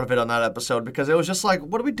kind of out of it on that episode because it was just like,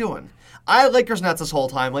 what are we doing? I had Lakers Nets this whole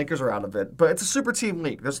time. Lakers are out of it, but it's a super team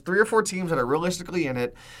league. There's 3 or 4 teams that are realistically in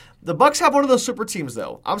it. The Bucks have one of those super teams,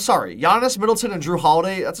 though. I'm sorry. Giannis, Middleton, and Drew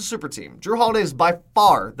Holiday, that's a super team. Drew Holiday is by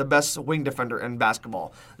far the best wing defender in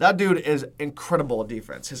basketball. That dude is incredible at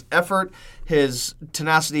defense. His effort, his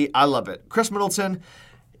tenacity, I love it. Chris Middleton,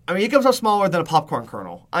 I mean, he comes up smaller than a popcorn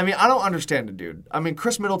kernel. I mean, I don't understand it, dude. I mean,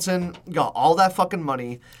 Chris Middleton got all that fucking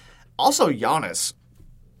money. Also, Giannis.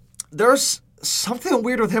 There's something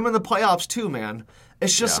weird with him in the playoffs, too, man.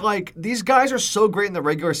 It's just like, these guys are so great in the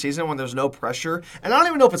regular season when there's no pressure. And I don't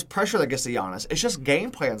even know if it's pressure that gets to Giannis. It's just game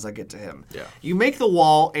plans that get to him. Yeah. You make the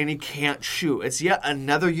wall and he can't shoot. It's yet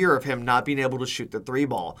another year of him not being able to shoot the 3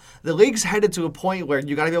 ball. The league's headed to a point where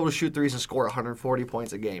you got to be able to shoot threes and score 140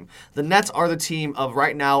 points a game. The Nets are the team of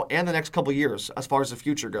right now and the next couple years as far as the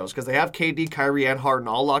future goes because they have KD, Kyrie, and Harden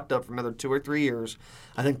all locked up for another 2 or 3 years.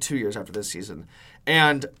 I think 2 years after this season.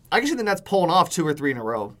 And I can see the Nets pulling off 2 or 3 in a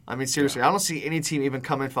row. I mean, seriously, I don't see any team even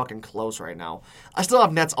coming fucking close right now. I still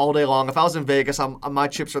have Nets all day long. If I was in Vegas, my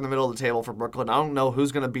chips are in the middle of the table for Brooklyn. I don't know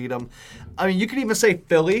who's going to beat them. I mean, you could even say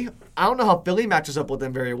Philly. I don't know how Philly matches up with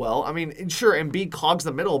them very well. I mean, sure, Embiid clogs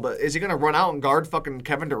the middle, but is he going to run out and guard fucking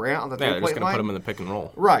Kevin Durant on the three-point line? Yeah, they're just going to put him in the pick and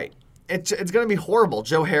roll. Right. It's going to be horrible.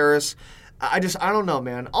 Joe Harris. I don't know,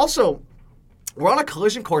 man. Also, we're on a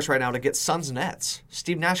collision course right now to get Suns Nets.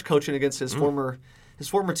 Steve Nash coaching against his former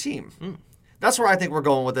team. That's where I think we're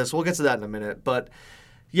going with this. We'll get to that in a minute. But,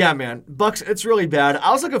 yeah, man, Bucks, it's really bad.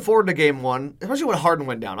 I was looking forward to Game 1, especially when Harden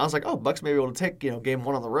went down. I was like, oh, Bucks may be able to take Game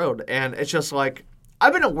 1 on the road. And it's just like,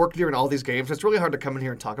 I've been at work during all these games. It's really hard to come in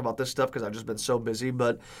here and talk about this stuff because I've just been so busy.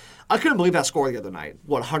 But I couldn't believe that score the other night.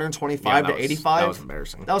 What, 125 to 85? That was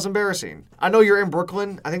embarrassing. That was embarrassing. I know you're in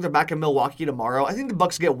Brooklyn. I think they're back in Milwaukee tomorrow. I think the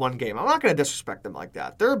Bucks get 1 game. I'm not going to disrespect them like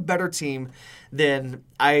that. They're a better team than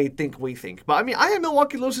I think we think. But, I mean, I had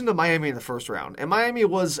Milwaukee losing to Miami in the first round. And Miami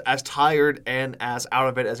was as tired and as out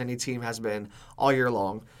of it as any team has been all year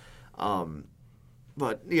long.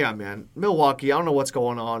 But, yeah, man, Milwaukee, I don't know what's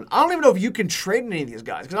going on. I don't even know if you can trade any of these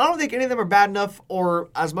guys because I don't think any of them are bad enough or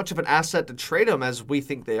as much of an asset to trade them as we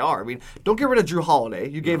think they are. I mean, don't get rid of Drew Holiday.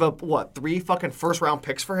 You gave up, 3 fucking first-round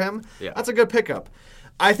picks for him? Yeah. That's a good pickup.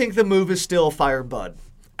 I think the move is still fire Bud.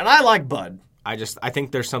 And I like Bud. I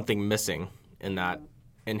think there's something missing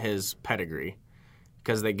in his pedigree.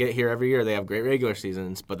 Because they get here every year, they have great regular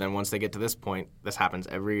seasons, but then once they get to this point, this happens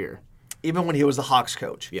every year. Even when he was the Hawks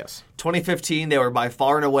coach. Yes. 2015, they were by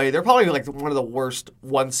far and away. They're probably like one of the worst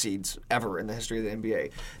 1 seeds ever in the history of the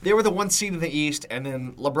NBA. They were the 1 seed in the East, and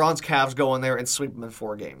then LeBron's Cavs go in there and sweep them in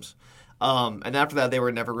 4 games. And after that, they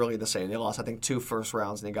were never really the same. They lost, I think, 2 first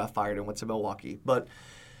rounds, and they got fired and went to Milwaukee. But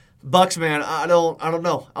Bucks, man, I don't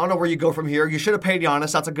know. I don't know where you go from here. You should have paid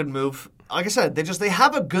Giannis. That's a good move. Like I said, they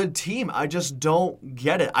have a good team. I just don't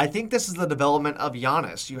get it. I think this is the development of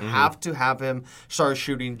Giannis. You have to have him start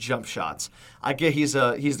shooting jump shots. I get he's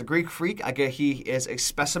the Greek freak. I get he is a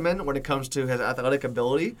specimen when it comes to his athletic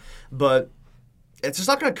ability, but it's just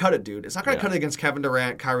not going to cut it, dude. It's not going to cut it against Kevin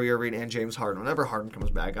Durant, Kyrie Irving, and James Harden whenever Harden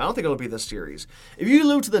comes back. I don't think it'll be this series. If you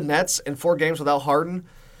lose to the Nets in 4 games without Harden,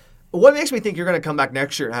 what makes me think you're going to come back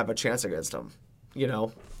next year and have a chance against them? You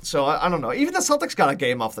know? So, I don't know. Even the Celtics got a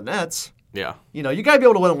game off the Nets. Yeah. You know, you got to be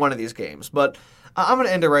able to win one of these games. But I'm going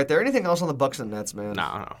to end it right there. Anything else on the Bucks and Nets, man?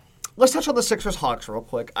 No. Let's touch on the Sixers-Hawks real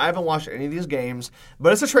quick. I haven't watched any of these games,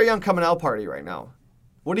 but it's a Trae Young coming out party right now.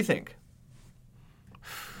 What do you think?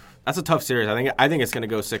 That's a tough series. I think it's going to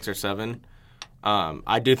go 6 or 7.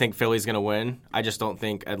 I do think Philly's going to win. I just don't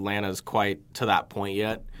think Atlanta's quite to that point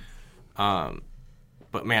yet.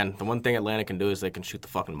 But, man, the one thing Atlanta can do is they can shoot the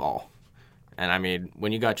fucking ball. And, I mean,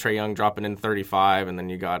 when you got Trae Young dropping in 35 and then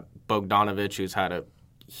you got Bogdanovich, who's had a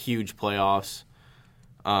huge playoffs.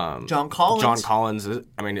 John Collins.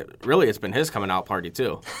 I mean, it's been his coming out party,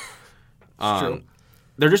 too. True.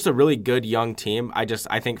 They're just a really good young team. I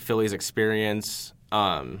think Philly's experience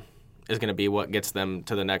is going to be what gets them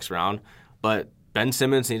to the next round. But Ben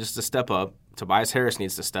Simmons needs to step up. Tobias Harris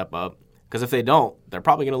needs to step up. Because if they don't, they're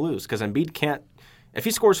probably going to lose. Because Embiid can't – if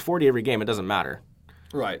he scores 40 every game, it doesn't matter.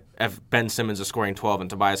 Right. If Ben Simmons is scoring 12 and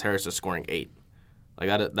Tobias Harris is scoring 8.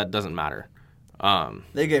 Like, that doesn't matter.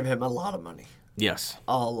 They gave him a lot of money. Yes.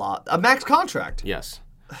 A lot. A max contract. Yes.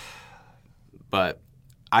 But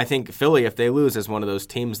I think Philly, if they lose, is one of those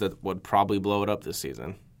teams that would probably blow it up this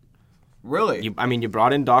season. Really? You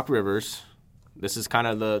brought in Doc Rivers. This is kind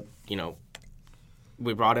of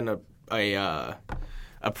we brought in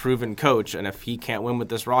a proven coach, and if he can't win with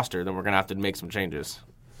this roster, then we're going to have to make some changes.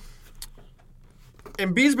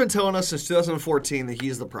 Embiid's been telling us since 2014 that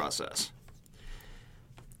he's the process.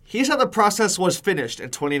 He said the process was finished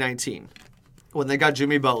in 2019 when they got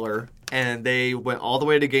Jimmy Butler, and they went all the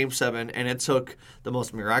way to Game 7, and it took the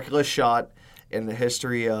most miraculous shot in the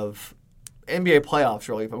history of NBA playoffs,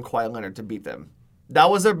 really, from Kawhi Leonard to beat them. That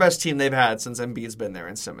was their best team they've had since Embiid's been there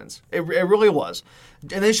and Simmons. It really was.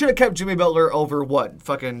 And they should have kept Jimmy Butler over what?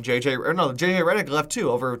 Fucking JJ Redick left too,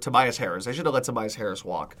 over Tobias Harris. They should have let Tobias Harris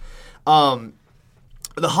walk.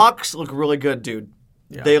 The Hawks look really good, dude.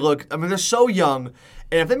 Yeah. They're so young.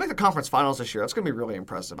 And if they make the conference finals this year, that's going to be really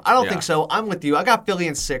impressive. I don't think so. I'm with you. I got Philly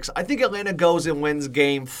in 6. I think Atlanta goes and wins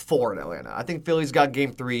Game 4 in Atlanta. I think Philly's got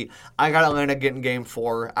Game 3. I got Atlanta getting Game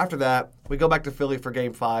 4. After that, we go back to Philly for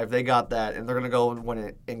Game 5. They got that, and they're going to go and win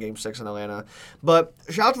it in Game 6 in Atlanta. But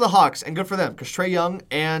shout out to the Hawks, and good for them, because Trae Young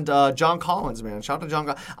and John Collins, man. Shout out to John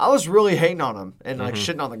Collins. I was really hating on him and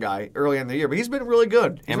shitting on the guy early in the year, but he's been really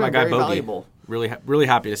good. He's and been my guy very Bogey. valuable. Really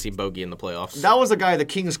happy to see Bogey in the playoffs. That was the guy the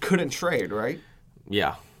Kings couldn't trade, right?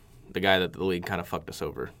 Yeah. The guy that the league kind of fucked us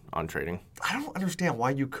over on trading. I don't understand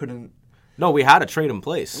why you couldn't. No, we had a trade in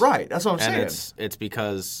place. Right, that's what I'm saying. And it's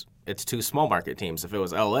because it's 2 small market teams. If it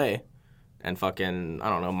was LA and fucking, I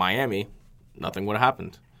don't know, Miami, nothing would have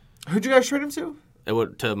happened. Who'd you guys trade him to? It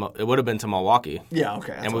would have been to Milwaukee. Yeah,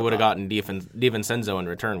 okay. And we would have gotten DiVincenzo in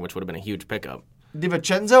return, which would have been a huge pickup.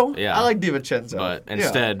 DiVincenzo? Yeah. I like DiVincenzo. But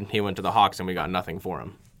instead, he went to the Hawks and we got nothing for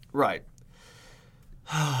him. Right.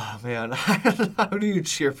 Oh, man. How do you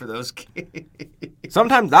cheer for those kids?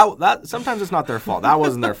 Sometimes sometimes it's not their fault. That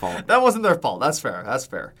wasn't their fault. That wasn't their fault. That's fair.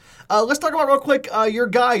 Let's talk about real quick your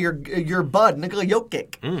guy, your bud, Nikola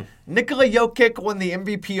Jokic. Nikola Jokic won the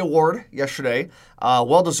MVP award yesterday.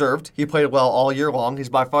 Well deserved. He played well all year long. He's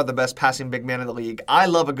by far the best passing big man in the league. I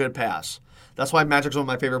love a good pass. That's why Magic's one of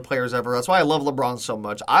my favorite players ever. That's why I love LeBron so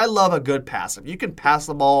much. I love a good pass. If you can pass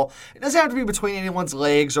the ball, it doesn't have to be between anyone's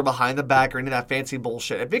legs or behind the back or any of that fancy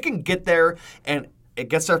bullshit. If it can get there and it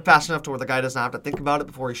gets there fast enough to where the guy doesn't have to think about it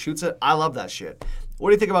before he shoots it, I love that shit. What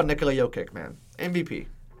do you think about Nikola Jokic, man? MVP.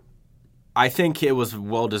 I think it was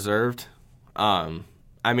well deserved. I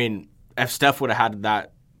mean, if Steph would have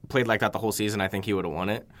played like that the whole season, I think he would have won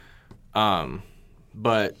it.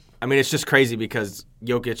 But I mean, it's just crazy because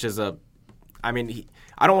Jokic is I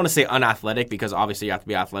don't want to say unathletic because obviously you have to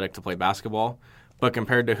be athletic to play basketball. But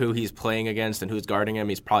compared to who he's playing against and who's guarding him,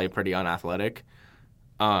 he's probably pretty unathletic.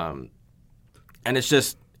 And it's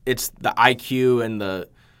the IQ and the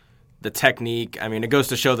technique. I mean, it goes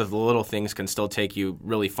to show that the little things can still take you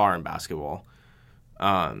really far in basketball.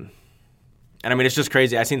 And I mean, it's just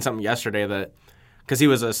crazy. I seen something yesterday that because he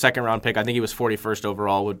was a second-round pick, I think he was 41st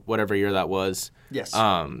overall, whatever year that was. Yes.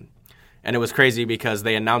 And it was crazy because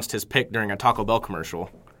they announced his pick during a Taco Bell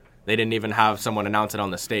commercial. They didn't even have someone announce it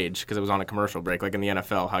on the stage because it was on a commercial break, like in the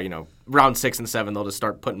NFL. How round 6 and 7 they'll just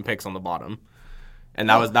start putting picks on the bottom, and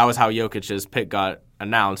that was how Jokic's pick got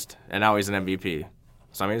announced, and now he's an MVP.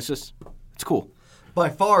 So I mean, it's cool. By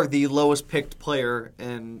far the lowest picked player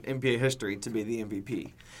in NBA history to be the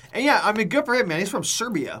MVP. And yeah, I mean, good for him, man. He's from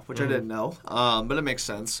Serbia, which I didn't know, but it makes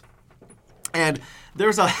sense. And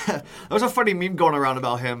there's a funny meme going around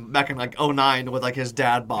about him back in like 2009 with like his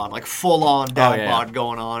dad bod, like full on dad bod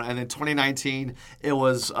going on. And then 2019 it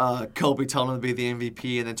was Kobe telling him to be the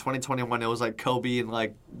MVP, and then 2021 it was like Kobe and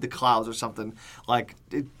like the clouds or something, like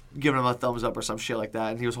giving him a thumbs up or some shit like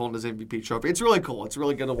that, and he was holding his MVP trophy. It's really cool. It's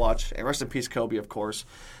really good to watch. And rest in peace, Kobe, of course.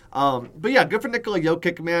 But yeah, good for Nikola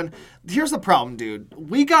Jokic, man. Here's the problem, dude.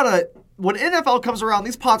 When NFL comes around,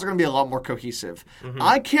 these pods are going to be a lot more cohesive. Mm-hmm.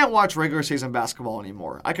 I can't watch regular season basketball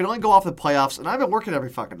anymore. I can only go off the playoffs, and I've been working every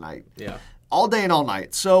fucking night. Yeah. All day and all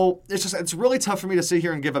night. So it's really tough for me to sit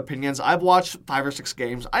here and give opinions. I've watched 5 or 6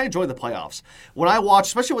 games. I enjoy the playoffs. When I watch,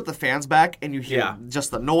 especially with the fans back and you hear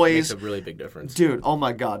just the noise. It makes a really big difference. Dude, oh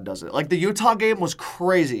my God, does it. Like the Utah game was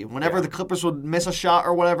crazy. Whenever the Clippers would miss a shot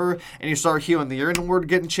or whatever and you start hearing the Aaron word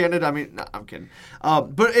getting chanted. I mean, I'm kidding.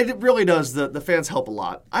 But it really does. The fans help a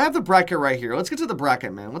lot. I have the bracket right here. Let's get to the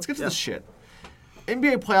bracket, man. Let's get to the shit.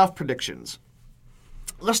 NBA playoff predictions.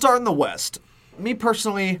 Let's start in the West. Me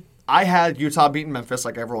personally, I had Utah beating Memphis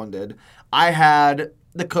like everyone did. I had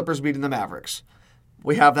the Clippers beating the Mavericks.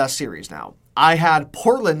 We have that series now. I had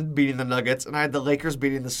Portland beating the Nuggets, and I had the Lakers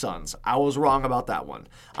beating the Suns. I was wrong about that one.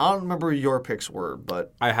 I don't remember who your picks were,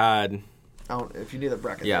 but if you need the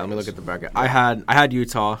bracket. Yeah, let me look at the bracket. I had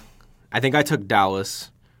Utah. I think I took Dallas.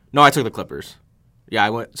 No, I took the Clippers. Yeah,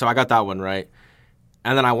 I got that one right.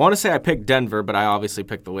 And then I want to say I picked Denver, but I obviously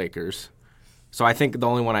picked the Lakers. So I think the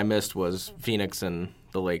only one I missed was Phoenix and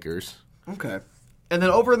the Lakers. Okay. And then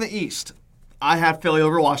over in the East, I had Philly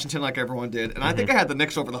over Washington like everyone did, and I think I had the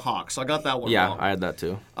Knicks over the Hawks, so I got that one wrong. I had that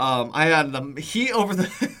too. I had the Heat over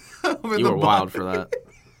the You were wild for that.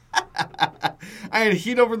 I had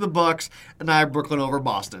Heat over the Bucks, and I had Brooklyn over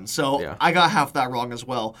Boston. So I got half that wrong as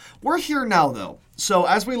well. We're here now, though. So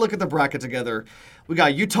as we look at the bracket together, we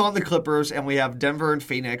got Utah and the Clippers, and we have Denver and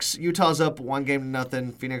Phoenix. Utah's up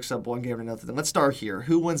 1-0. Phoenix up 1-0. Let's start here.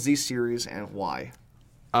 Who wins these series and why?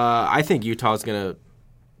 I think Utah's gonna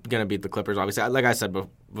beat the Clippers. Obviously, like I said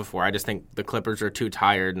before, I just think the Clippers are too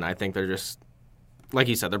tired, and I think they're just, like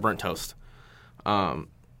you said, they're burnt toast. And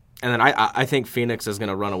then I think Phoenix is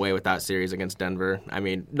gonna run away with that series against Denver. I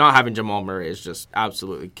mean, not having Jamal Murray is just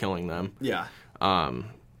absolutely killing them. Yeah.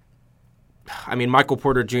 I mean, Michael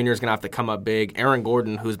Porter Jr. is going to have to come up big. Aaron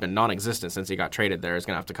Gordon, who's been non-existent since he got traded there, is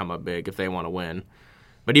going to have to come up big if they want to win.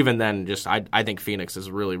 But even then, I think Phoenix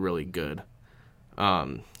is really, really good.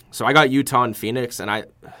 So I got Utah and Phoenix, and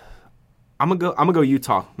I'm gonna go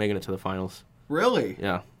Utah making it to the finals. Really?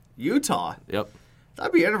 Yeah. Utah? Yep.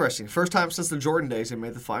 That'd be interesting. First time since the Jordan days they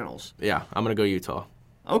made the finals. Yeah, I'm going to go Utah.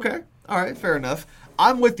 Okay. All right, fair enough.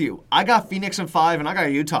 I'm with you. I got Phoenix in 5, and I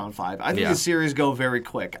got Utah in 5. I think the series go very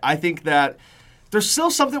quick. I think that there's still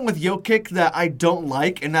something with Jokic that I don't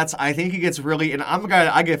like, and that's I think he gets really – and I'm a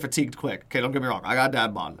guy – I get fatigued quick. Okay, don't get me wrong. I got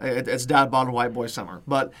dad bod. It's dad bod white boy summer.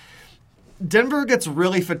 But Denver gets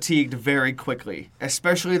really fatigued very quickly,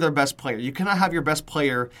 especially their best player. You cannot have your best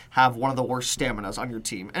player have one of the worst staminas on your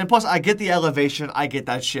team. And plus, I get the elevation. I get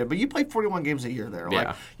that shit. But you play 41 games a year there. Yeah.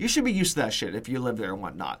 Like, you should be used to that shit if you live there and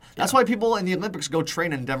whatnot. That's why people in the Olympics go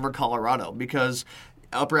train in Denver, Colorado, because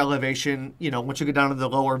upper elevation, once you get down to the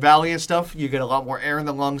lower valley and stuff, you get a lot more air in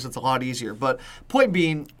the lungs. It's a lot easier. But point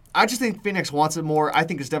being, I just think Phoenix wants it more. I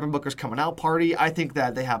think it's Devin Booker's coming out party. I think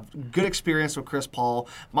that they have good experience with Chris Paul.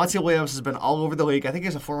 Monty Williams has been all over the league. I think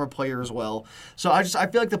he's a former player as well. So I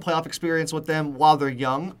feel like the playoff experience with them while they're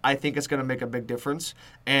young, I think it's going to make a big difference.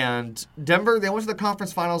 And Denver, they went to the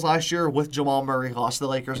conference finals last year with Jamal Murray, lost to the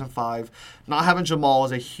Lakers in 5. Not having Jamal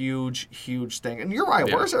is a huge, huge thing. And you're right.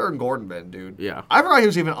 Yeah. Where's Aaron Gordon been, dude? Yeah. I forgot he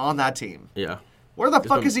was even on that team. Yeah. Where the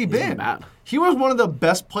fuck has he been? Bad. He was one of the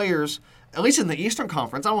best players at least in the Eastern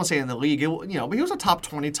Conference. I don't want to say in the league, but he was a top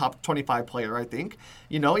 20, top 25 player, I think.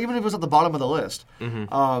 Even if he was at the bottom of the list. And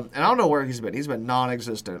I don't know where he's been. He's been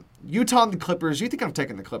non-existent. Utah and the Clippers. You think I'm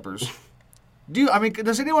taking the Clippers?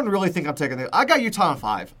 Does anyone really think I'm taking I got Utah in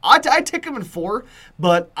 5. I'd take them in 4,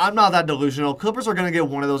 but I'm not that delusional. Clippers are going to get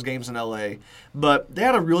one of those games in LA, but they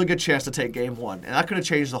had a really good chance to take game 1, and that could have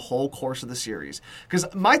changed the whole course of the series. Because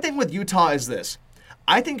my thing with Utah is this.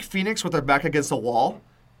 I think Phoenix with their back against the wall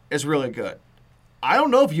is really good. I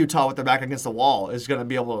don't know if Utah with their back against the wall is going to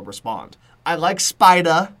be able to respond. I like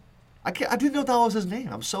Spida. I didn't know that was his name.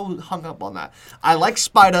 I'm so hung up on that. I like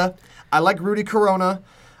Spida. I like Rudy Corona.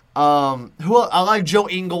 I like Joe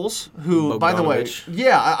Ingles, who, by the way,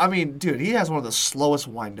 dude, he has one of the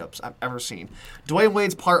slowest windups I've ever seen. Dwayne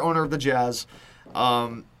Wade's part owner of the Jazz.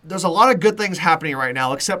 There's a lot of good things happening right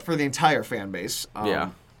now, except for the entire fan base.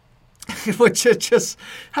 Which is just,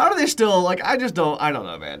 how do they still, I don't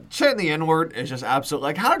know, man. Chanting the N-word is just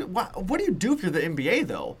absolute, what do you do if you're the NBA,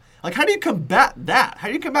 though? How do you combat that? How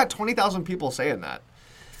do you combat 20,000 people saying that?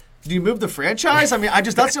 Do you move the franchise?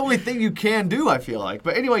 That's the only thing you can do, I feel like.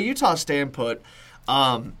 But anyway, Utah's staying put.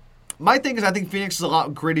 My thing is I think Phoenix is a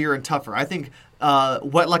lot grittier and tougher. I think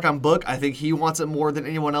Wet Like I'm Book, I think he wants it more than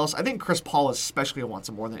anyone else. I think Chris Paul especially wants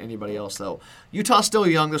it more than anybody else, though. Utah's still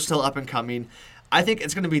young. They're still up and coming. I think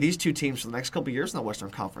it's going to be these two teams for the next couple of years in the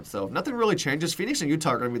Western Conference, though. Nothing really changes. Phoenix and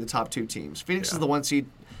Utah are going to be the top 2 teams. Phoenix is the 1 seed.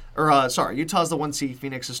 Utah's the 1 seed.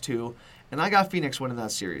 Phoenix is 2. And I got Phoenix winning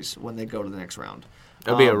that series when they go to the next round.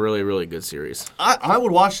 That'll be a really, really good series. I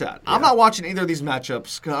would watch that. Yeah. I'm not watching either of these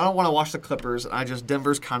matchups because I don't want to watch the Clippers.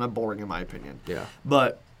 Denver's kind of boring in my opinion. Yeah.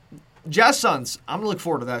 But Jazz Suns, I'm going to look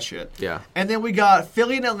forward to that shit. Yeah. And then we got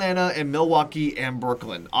Philly and Atlanta and Milwaukee and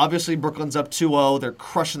Brooklyn. Obviously, Brooklyn's up 2-0. They're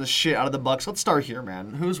crushing the shit out of the Bucks. Let's start here,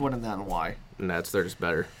 man. Who's winning that and why? Nets, they're just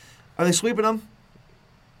better. Are they sweeping them?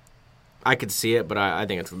 I could see it, but I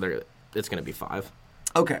think it's going to be 5.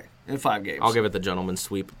 Okay, in 5 games. I'll give it the gentleman's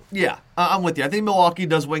sweep. Yeah, I'm with you. I think Milwaukee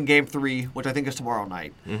does win Game 3, which I think is tomorrow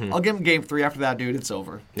night. I'll give them Game 3 after that, dude. It's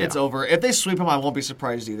over. Yeah. It's over. If they sweep them, I won't be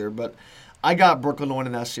surprised either, but I got Brooklyn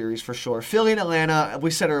winning that series for sure. Philly and Atlanta,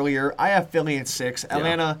 we said earlier, I have Philly in 6.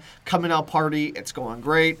 Atlanta coming out party. It's going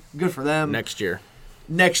great. Good for them. Next year.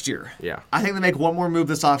 Yeah. I think they make one more move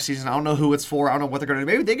this offseason. I don't know who it's for. I don't know what they're going to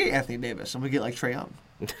do. Maybe they get Anthony Davis and we get Trae Young.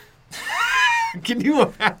 Can you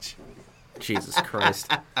imagine? Jesus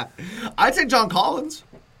Christ. I'd say John Collins.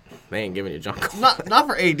 They ain't giving you John Collins. Not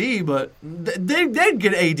for AD, but they'd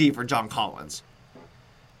get AD for John Collins.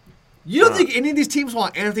 You don't think any of these teams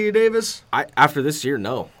want Anthony Davis? After this year,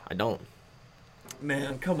 no, I don't.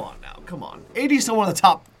 Man, come on now. Come on. AD's still one of the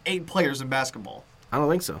top 8 players in basketball. I don't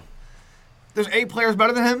think so. There's 8 players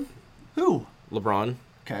better than him? Who? LeBron.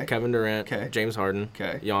 Okay. Kevin Durant. Okay. James Harden.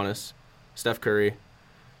 Okay. Giannis. Steph Curry.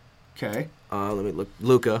 Okay. Let me look.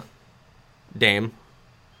 Luka. Dame.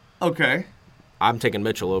 Okay. I'm taking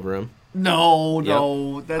Mitchell over him. No.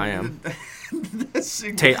 I am.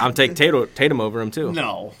 I'm taking Tatum over him too.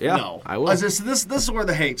 No. I will. This is where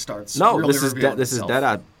the hate starts. No, really this is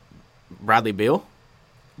dead. Bradley Beal.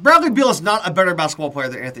 Bradley Beal is not a better basketball player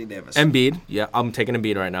than Anthony Davis. Embiid. Yeah, I'm taking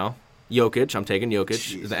Embiid right now. Jokic. I'm taking Jokic.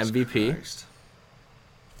 Jesus the MVP. Christ.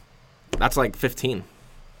 That's like 15.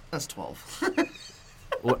 That's 12.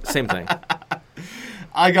 Same thing.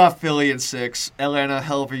 I got Philly in 6. Atlanta,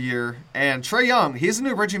 hell of a year. And Trae Young, he's the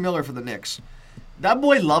new Reggie Miller for the Knicks. That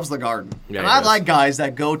boy loves the Garden. Yeah, and I like guys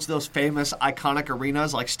that go to those famous, iconic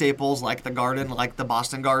arenas like Staples, like the Garden, like the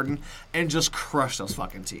Boston Garden, and just crush those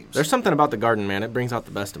fucking teams. There's something about the Garden, man. It brings out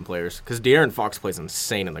the best in players. Because De'Aaron Fox plays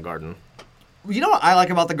insane in the Garden. You know what I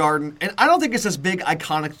like about the Garden? And I don't think it's this big,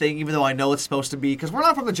 iconic thing, even though I know it's supposed to be, because we're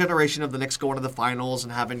not from the generation of the Knicks going to the finals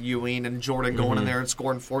and having Ewing and Jordan going in there and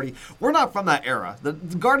scoring 40. We're not from that era. The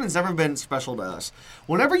Garden's never been special to us.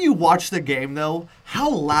 Whenever you watch the game, though,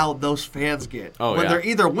 how loud those fans get when they're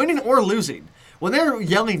either winning or losing. When they're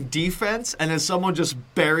yelling defense and then someone just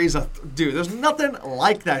buries dude, there's nothing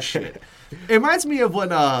like that shit. It reminds me of when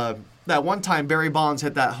that one time Barry Bonds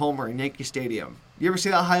hit that homer in Yankee Stadium. You ever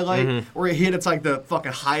see that highlight where he hit? It's like the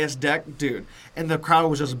fucking highest deck, dude, and the crowd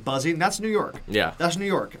was just buzzing. That's New York. Yeah, that's New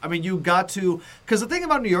York. I mean, you got to, because the thing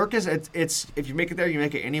about New York is it's if you make it there, you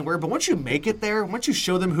make it anywhere. But once you make it there, once you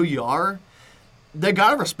show them who you are, they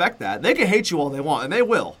gotta respect that. They can hate you all they want, and they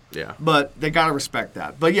will. Yeah, but they gotta respect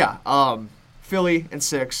that. But yeah, Philly in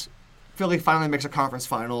 6. Philly finally makes a conference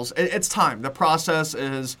finals. It's time. The process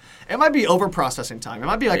is... It might be over-processing time. It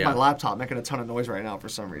might be like my laptop making a ton of noise right now for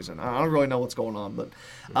some reason. I don't really know what's going on,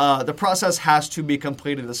 but the process has to be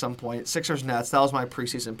completed at some point. Sixers Nets, that was my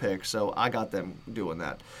preseason pick, so I got them doing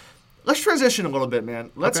that. Let's transition a little bit,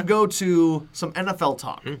 man. Let's go to some NFL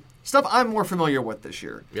talk. Stuff I'm more familiar with this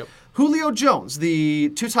year. Yep. Julio Jones,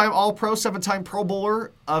 the 2-time All-Pro, 7-time Pro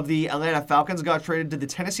Bowler of the Atlanta Falcons, got traded to the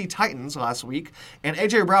Tennessee Titans last week, and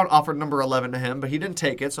A.J. Brown offered number 11 to him, but he didn't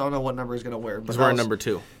take it, so I don't know what number he's going to wear. He's wearing number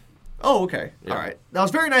 2. Oh, okay. Yeah. All right. That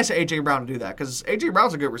was very nice of A.J. Brown to do that, because A.J.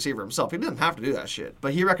 Brown's a good receiver himself. He didn't have to do that shit,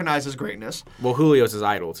 but he recognized his greatness. Well, Julio's his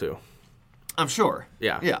idol, too. I'm sure.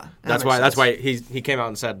 Yeah. Yeah. That's why he came out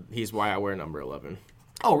and said he's why I wear number 11.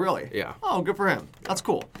 Oh, really? Yeah. Oh, good for him. That's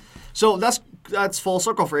cool. So that's full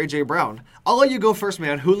circle for A.J. Brown. I'll let you go first,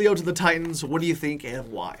 man. Julio to the Titans. What do you think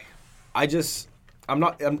and why?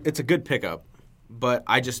 it's a good pickup, but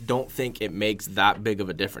I just don't think it makes that big of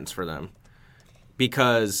a difference for them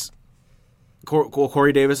because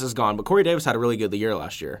Corey Davis is gone, but Corey Davis had a really good year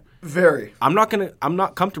last year. Very. I'm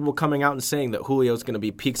not comfortable coming out and saying that Julio's going to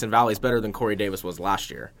be peaks and valleys better than Corey Davis was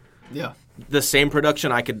last year. Yeah. The same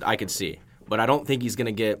production I could see, but I don't think he's going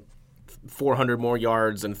to get 400 more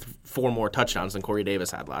yards and 4 more touchdowns than Corey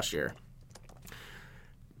Davis had last year.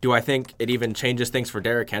 Do I think it even changes things for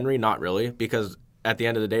Derrick Henry? Not really, because at the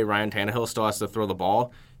end of the day, Ryan Tannehill still has to throw the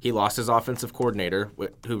ball. He lost his offensive coordinator,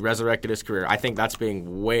 who resurrected his career. I think that's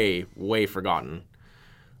being way, way forgotten.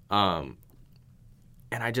 And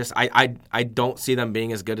I don't see them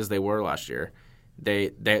being as good as they were last year.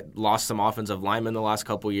 They lost some offensive linemen the last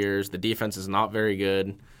couple years. The defense is not very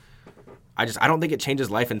good. I don't think it changes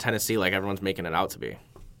life in Tennessee like everyone's making it out to be.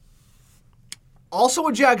 Also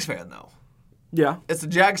a Jags fan, though. Yeah. It's the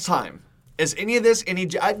Jags' time. Is any of this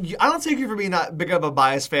I don't take you for being that big of a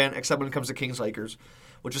biased fan, except when it comes to Kings Lakers,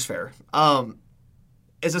 which is fair.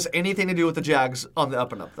 Is this anything to do with the Jags on the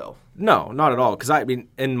up and up, though? No, not at all. Because,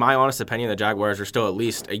 in my honest opinion, the Jaguars are still at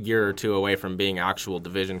least a year or two away from being actual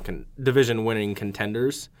division-winning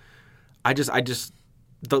contenders.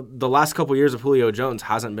 The last couple years of Julio Jones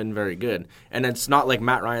hasn't been very good. And it's not like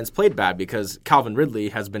Matt Ryan's played bad because Calvin Ridley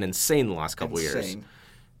has been insane the last couple years.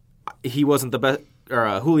 He wasn't the best,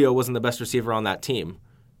 or Julio wasn't the best receiver on that team.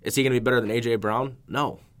 Is he going to be better than A.J. Brown?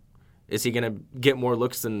 No. Is he going to get more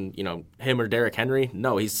looks than him or Derrick Henry?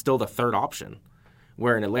 No, he's still the third option.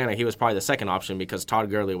 Where in Atlanta, he was probably the second option because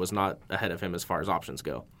Todd Gurley was not ahead of him as far as options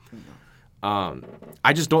go.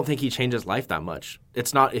 I just don't think he changes life that much.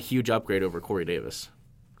 It's not a huge upgrade over Corey Davis.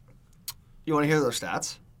 You want to hear those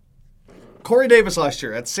stats? Corey Davis last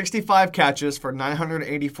year had 65 catches for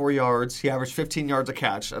 984 yards. He averaged 15 yards a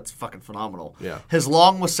catch. That's fucking phenomenal. Yeah. His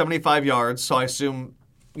long was 75 yards, so I assume,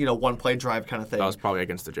 one play drive kind of thing. That was probably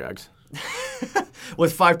against the Jags.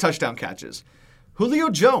 With 5 touchdown catches. Julio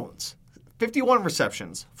Jones, 51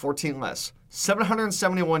 receptions, 14 less.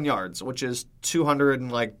 771 yards, which is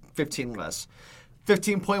 215 less.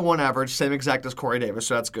 15.1 average, same exact as Corey Davis,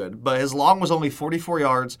 so that's good. But his long was only 44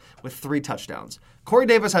 yards with 3 touchdowns. Corey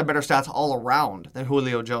Davis had better stats all around than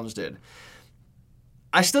Julio Jones did.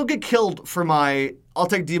 I still get killed for my I'll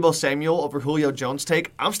take Deebo Samuel over Julio Jones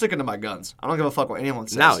take. I'm sticking to my guns. I don't give a fuck what anyone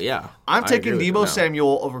says. No, yeah. I'm taking Deebo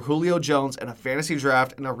Samuel over Julio Jones in a fantasy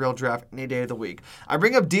draft and a real draft any day of the week. I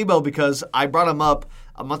bring up Deebo because I brought him up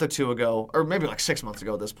a month or two ago, or maybe like 6 months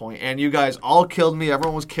ago at this point, and you guys all killed me.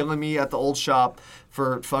 Everyone was killing me at the old shop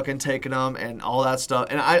for fucking taking him and all that stuff.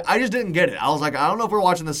 And I just didn't get it. I was like, I don't know if we're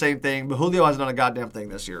watching the same thing, but Julio hasn't done a goddamn thing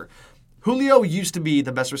this year. Julio used to be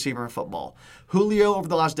the best receiver in football. Julio, over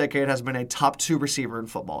the last decade, has been a top 2 receiver in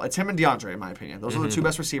football. It's him and DeAndre, in my opinion. Those are the 2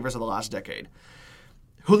 best receivers of the last decade.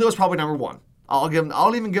 Julio's probably number 1.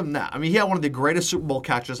 I'll even give him that. I mean, he had one of the greatest Super Bowl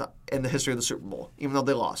catches in the history of the Super Bowl, even though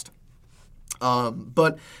they lost.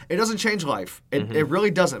 But it doesn't change life. It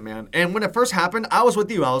really doesn't, man. And when it first happened, I was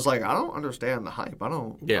with you. I was like, I don't understand the hype. I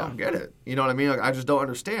don't get it. You know what I mean? Like, I just don't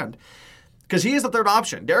understand. Because he is the third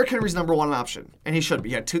option. Derrick Henry's number 1 option, and he should be.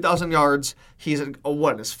 He had 2,000 yards. He's in his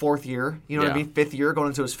 4th year? You know what I mean? 5th year, going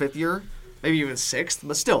into his 5th year. Maybe even 6th,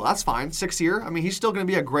 but still, that's fine. 6th year. I mean, he's still going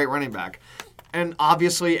to be a great running back. And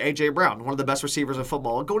obviously, A.J. Brown, one of the best receivers in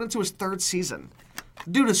football, going into his 3rd season.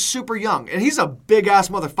 Dude is super young, and he's a big-ass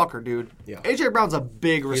motherfucker, dude. Yeah. A.J. Brown's a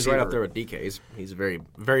big receiver. He's right up there with DK. He's a very,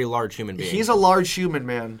 very large human being. He's a large human,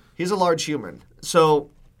 man. He's a large human. So,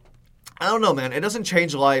 I don't know, man. It doesn't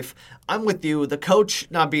change life. I'm with you. The coach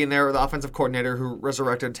not being there, or the offensive coordinator who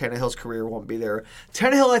resurrected Tannehill's career won't be there.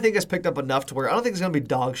 Tannehill, I think, has picked up enough to where I don't think he's going to be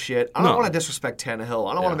dog shit. I don't want to disrespect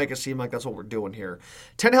Tannehill. I don't want to make it seem like that's what we're doing here.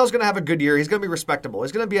 Tannehill's going to have a good year. He's going to be respectable.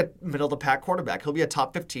 He's going to be a middle-of-the-pack quarterback. He'll be a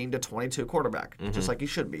top 15 to 22 quarterback, just like he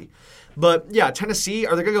should be. But, yeah, Tennessee,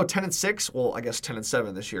 are they going to go 10-6? Well, I guess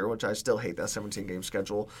 10-7 this year, which I still hate that 17-game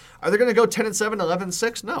schedule. Are they going to go 10-7,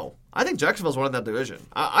 11-6? No. I think Jacksonville's winning that division.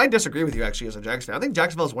 I disagree with you, actually, as a Jags fan. I think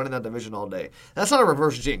Jacksonville's winning that division all day. That's not a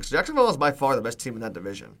reverse jinx. Jacksonville is by far the best team in that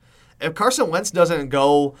division. if Carson Wentz doesn't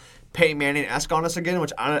go Peyton Manning-esque on us again,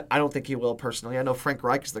 which I don't think he will personally. I know Frank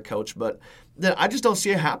Reich is the coach, but then I just don't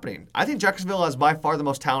see it happening. I think Jacksonville has by far the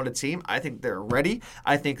most talented team. I think they're ready.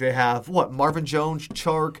 I think they have, Marvin Jones,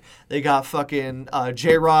 Chark. They got fucking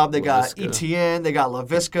J-Rob. They got Etienne. They got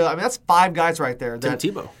LaVisca. I mean, that's 5 guys right there. Tim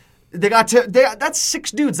Tebow. That's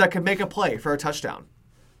 6 dudes that can make a play for a touchdown.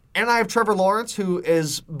 And I have Trevor Lawrence, who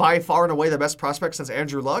is by far and away the best prospect since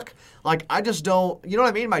Andrew Luck. Like, I just don't, you know what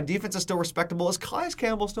I mean? My defense is still respectable. Is Calais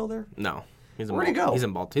Campbell still there? No. Where'd he go? He's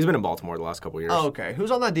been in Baltimore the last couple of years. Oh, okay.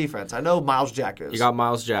 Who's on that defense? I know Miles Jack is. You got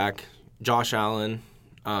Miles Jack, Josh Allen.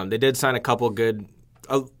 They did sign a couple good,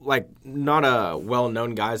 not a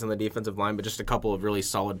well-known guys on the defensive line, but just a couple of really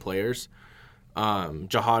solid players.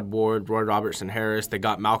 Jahad Ward, Roy Robertson Harris. They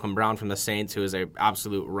got Malcolm Brown from the Saints, who is an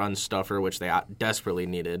absolute run stuffer, which they desperately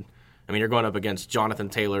needed. I mean, you're going up against Jonathan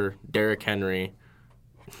Taylor, Derrick Henry,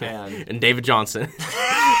 and David Johnson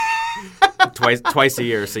twice a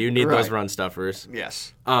year. So you need those run stuffers.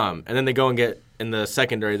 Yes. And then they go and get in the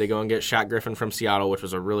secondary. They go and get Shaq Griffin from Seattle, which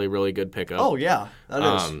was a really, really good pickup. Oh yeah, that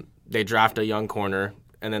is. They draft a young corner,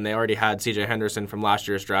 and then they already had C.J. Henderson from last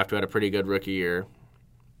year's draft, who had a pretty good rookie year.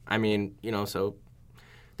 I mean, so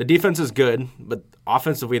the defense is good, but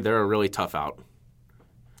offensively they're a really tough out.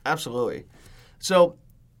 Absolutely. So,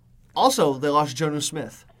 also, they lost Jonnu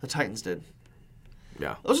Smith. The Titans did.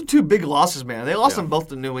 Yeah. Those are 2 big losses, man. They lost them both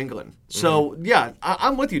to New England. So,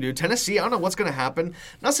 I'm with you, dude. Tennessee, I don't know what's going to happen.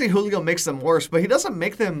 Not saying Julio makes them worse, but he doesn't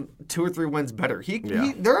make them 2 or 3 wins better.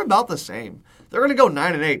 They're about the same. They're going to go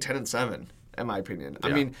 9-8, 10-7, in my opinion. Yeah.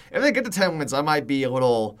 I mean, if they get to 10 wins, I might be a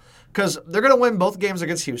little... Because they're going to win both games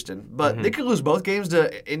against Houston, but they could lose both games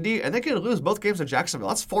to Indy, and they could lose both games to Jacksonville.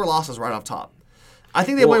 That's 4 losses right off top. I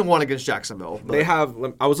think they win 1 against Jacksonville. But. They have.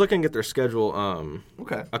 I was looking at their schedule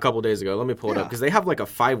a couple days ago. Let me pull it up because they have like a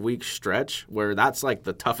 5-week stretch where that's like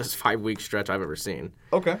the toughest 5-week stretch I've ever seen.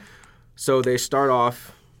 Okay. So they start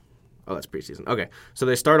off. Oh, that's preseason. Okay. So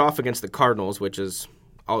they start off against the Cardinals, which is.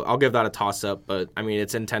 I'll give that a toss-up, but, I mean,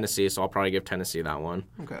 it's in Tennessee, so I'll probably give Tennessee that one.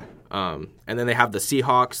 Okay. And then they have the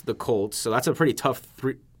Seahawks, the Colts, so that's a pretty tough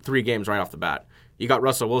 3 games right off the bat. You got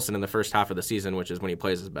Russell Wilson in the first half of the season, which is when he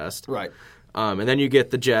plays his best. Right. And then you get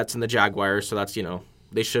the Jets and the Jaguars, so that's,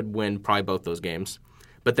 they should win probably both those games.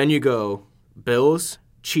 But then you go Bills,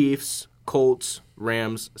 Chiefs, Colts,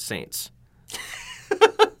 Rams, Saints.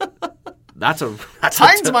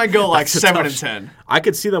 Titans might go like 7-10. I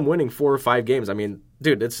could see them winning 4 or 5 games. I mean,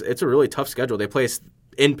 dude, it's a really tough schedule. They play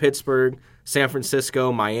in Pittsburgh, San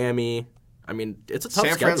Francisco, Miami. I mean, it's a tough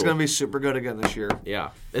schedule. San Fran's going to be super good again this year. Yeah,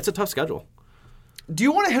 it's a tough schedule. Do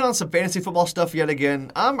you want to hit on some fantasy football stuff yet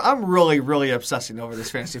again? I'm really, really obsessing over this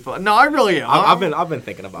fantasy football. No, I really am. I've been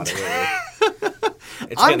thinking about it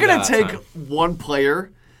lately. I'm going to take one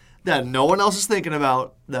player that no one else is thinking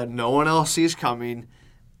about, that no one else sees coming,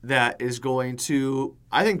 that is going to,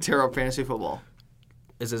 I think, tear up fantasy football.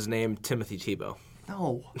 Is his name Timothy Tebow?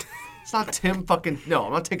 No. It's not Tim fucking... No,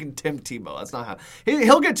 I'm not taking Tim Tebow. That's not how...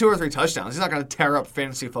 He'll get 2 or 3 touchdowns. He's not going to tear up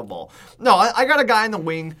fantasy football. No, I got a guy in the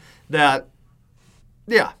wing that...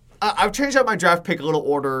 Yeah. I've changed out my draft pick a little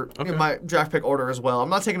order, my draft pick order as well. I'm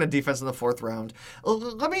not taking a defense in the 4th round.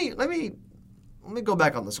 Let me go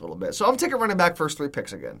back on this a little bit. So I'm taking running back first 3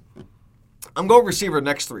 picks again. I'm going receiver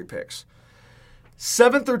next 3 picks.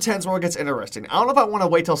 7 through 10 is where it gets interesting. I don't know if I want to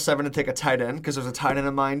wait till 7 to take a tight end because there's a tight end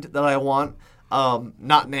in mind that I want.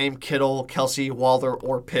 Not named Kittle, Kelsey, Waller,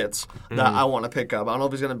 or Pitts that I want to pick up. I don't know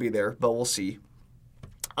if he's going to be there, but we'll see.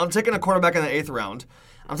 I'm taking a quarterback in the 8th round.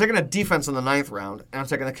 I'm taking a defense in the 9th round, and I'm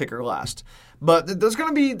taking a kicker last. But there's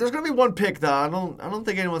gonna be one pick that I don't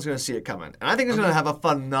think anyone's gonna see it coming, and I think he's gonna have a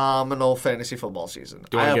phenomenal fantasy football season.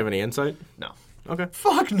 Do you want to give any insight? No. Okay.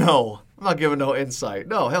 Fuck no. I'm not giving no insight.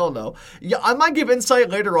 No, hell no. Yeah, I might give insight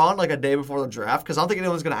later on, like a day before the draft, because I don't think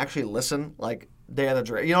anyone's gonna actually listen, like day of the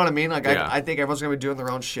draft. You know what I mean? Like I think everyone's gonna be doing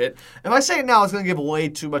their own shit. If I say it now, it's gonna give way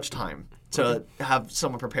too much time to have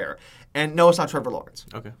someone prepare. And no, it's not Trevor Lawrence.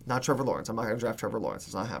 Okay. Not Trevor Lawrence. I'm not going to draft Trevor Lawrence.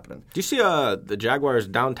 It's not happening. Do you see the Jaguars'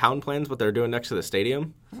 downtown plans, what they're doing next to the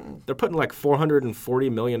stadium? They're putting like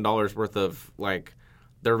 $440 million worth of, like,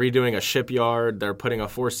 they're redoing a shipyard. They're putting a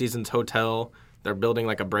 4 Seasons hotel. They're building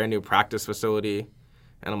like a brand new practice facility.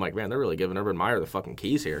 And I'm like, man, they're really giving Urban Meyer the fucking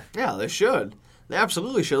keys here. Yeah, they should. They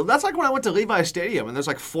absolutely should. That's like when I went to Levi Stadium, and there's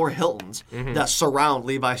like 4 Hiltons that surround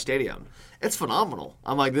Levi Stadium. It's phenomenal.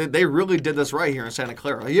 I'm like, they really did this right here in Santa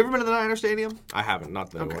Clara. Have you ever been to the Niner Stadium? I haven't, not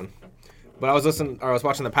the one. But I was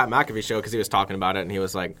watching the Pat McAfee show because he was talking about it, and he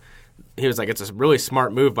was like, it's a really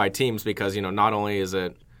smart move by teams because, you know, not only is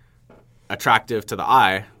it attractive to the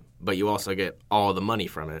eye, but you also get all the money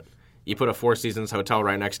from it. You put a 4 Seasons hotel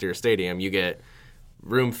right next to your stadium, you get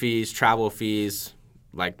room fees, travel fees,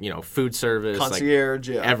 like, food service. Concierge,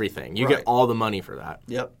 like, everything. You get all the money for that.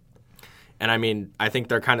 Yep. And, I mean, I think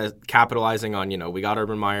they're kind of capitalizing on, we got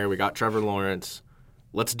Urban Meyer, we got Trevor Lawrence.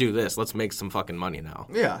 Let's do this. Let's make some fucking money now.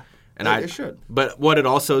 Yeah. And they should. But what it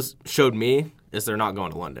also showed me is they're not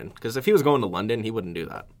going to London. Because if he was going to London, he wouldn't do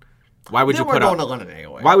that. Why would you put out? Going to London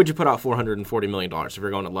anyway. Why would you put out $440 million if you're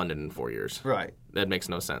going to London in 4 years? Right. That makes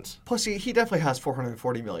no sense. Plus, he definitely has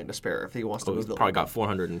 $440 million to spare if he wants to move. He's probably got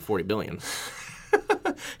 $440 billion.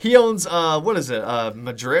 He owns what is it?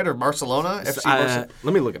 Madrid or Barcelona?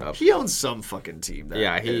 Let me look it up. He owns some fucking team.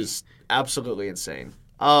 That is absolutely insane.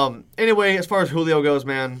 Anyway, as far as Julio goes,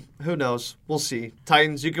 man, who knows? We'll see.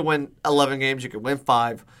 Titans, you can win 11 games. You can win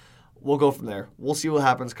 5. We'll go from there. We'll see what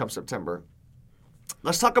happens come September.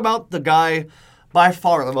 Let's talk about the guy, by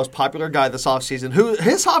far the most popular guy this offseason, who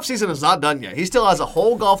his offseason is not done yet. He still has a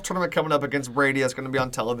whole golf tournament coming up against Brady that's going to be on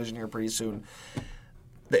television here pretty soon.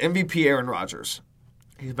 The MVP, Aaron Rodgers.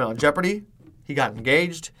 He's been on Jeopardy. He got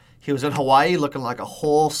engaged. He was in Hawaii looking like a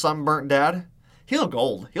whole sunburnt dad. He looked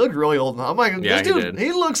old. He looked really old. I'm like, this dude,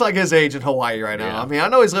 he looks like his age in Hawaii right now. Yeah. I mean, I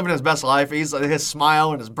know he's living his best life. He's his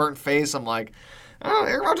smile and his burnt face. I'm like,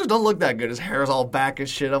 Aaron Rodgers don't look that good. His hair's all back and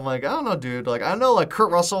shit. I'm like, I don't know, dude. Like, I know, like,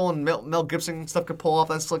 Kurt Russell and Mel Gibson and stuff could pull off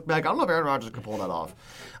that slick back. I don't know if Aaron Rodgers can pull that off.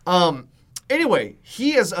 Anyway,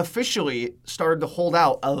 he has officially started to hold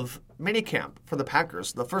out of minicamp for the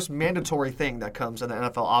Packers, the first mandatory thing that comes in the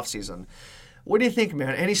NFL offseason. What do you think,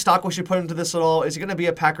 man? Any stock we should put into this at all? Is he going to be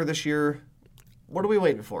a Packer this year? What are we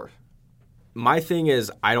waiting for? My thing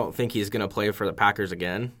is, I don't think he's going to play for the Packers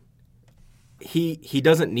again. He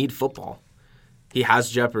doesn't need football. He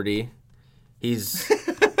has Jeopardy.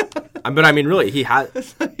 But I mean, really, he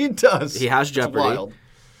has. He does. He has Jeopardy. It's wild.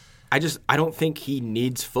 I don't think he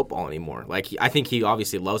needs football anymore. Like, I think he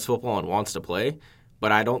obviously loves football and wants to play,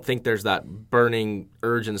 but I don't think there's that burning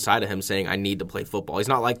urge inside of him saying, I need to play football. He's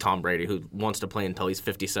not like Tom Brady, who wants to play until he's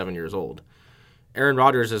 57 years old. Aaron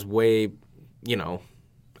Rodgers is way, he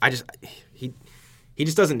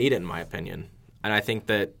just doesn't need it, in my opinion. And I think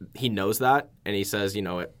that he knows that, and he says,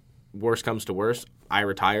 worst comes to worst, I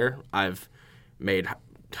retire. I've made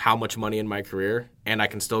how much money in my career, and I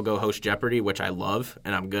can still go host Jeopardy, which I love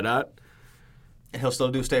and I'm good at. And he'll still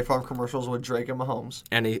do State Farm commercials with Drake and Mahomes.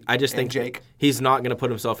 And I just think Jake. He's not going to put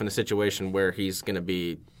himself in a situation where he's going to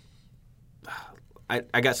be,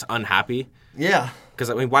 I guess, unhappy. Yeah. Because,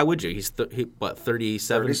 I mean, why would you? He's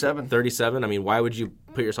 37? 37. I mean, why would you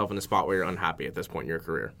put yourself in a spot where you're unhappy at this point in your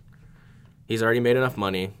career? He's already made enough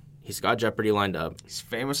money. He's got Jeopardy lined up. He's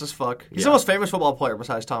famous as fuck. He's the most famous football player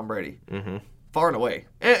besides Tom Brady. Mm-hmm. Far and away.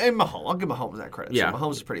 And Mahomes. I'll give Mahomes that credit. Yeah. So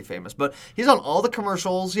Mahomes is pretty famous. But he's on all the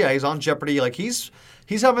commercials. Yeah, he's on Jeopardy. Like, he's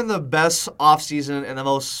having the best offseason and the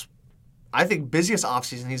most, I think, busiest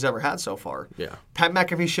offseason he's ever had so far. Yeah. Pat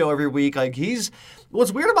McAfee show every week. Like,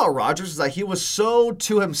 what's weird about Rodgers is that he was so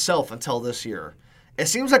to himself until this year. It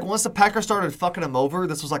seems like once the Packers started fucking him over,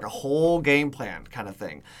 this was like a whole game plan kind of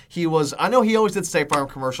thing. I know he always did State Farm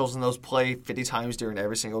commercials and those play 50 times during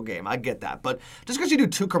every single game. I get that. But just because you do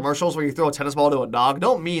 2 commercials where you throw a tennis ball to a dog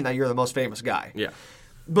don't mean that you're the most famous guy. Yeah.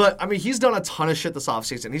 But, I mean, he's done a ton of shit this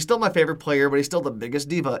offseason. He's still my favorite player, but he's still the biggest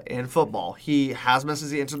diva in football. He has been since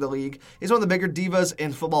he entered the league. He's one of the bigger divas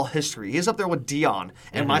in football history. He's up there with Dion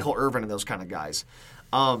and Michael Irvin and those kind of guys.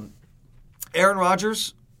 Aaron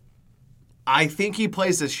Rodgers, I think he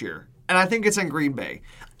plays this year, and I think it's in Green Bay.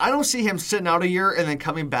 I don't see him sitting out a year and then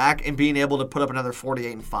coming back and being able to put up another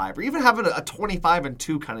 48-5, or even having a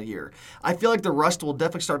 25-2 kind of year. I feel like the rust will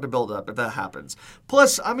definitely start to build up if that happens.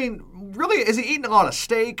 Plus, I mean, really, is he eating a lot of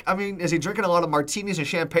steak? I mean, is he drinking a lot of martinis and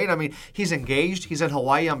champagne? I mean, he's engaged. He's in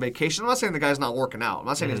Hawaii on vacation. I'm not saying the guy's not working out. I'm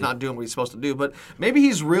not saying he's not doing what he's supposed to do, but maybe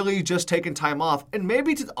he's really just taking time off. And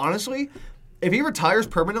maybe, honestly, if he retires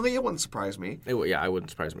permanently, it wouldn't surprise me. It wouldn't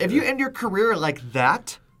surprise me. If you end your career like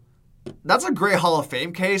that, that's a great Hall of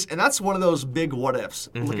Fame case, and that's one of those big what-ifs,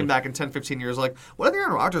 looking back in 10, 15 years. Like, what if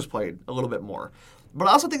Aaron Rodgers played a little bit more? But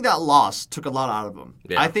I also think that loss took a lot out of him.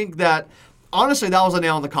 Yeah. I think that, honestly, that was a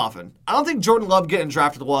nail in the coffin. I don't think Jordan Love getting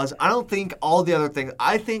drafted was. I don't think all the other things.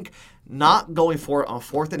 I think not going for it on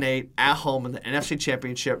 4th and 8 at home in the NFC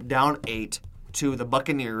Championship, down 8 to the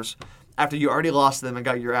Buccaneers, after you already lost to them and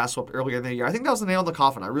got your ass whooped earlier in the year. I think that was the nail in the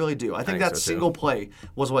coffin. I really do. I think that single play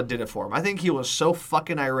was what did it for him. I think he was so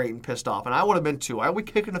fucking irate and pissed off, and I would have been too. I would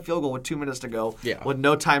be kicking a field goal with 2 minutes to go with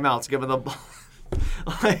no timeouts, giving the ball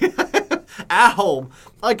at home.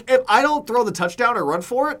 Like, if I don't throw the touchdown or run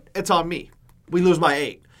for it, it's on me. We lose by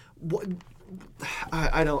 8.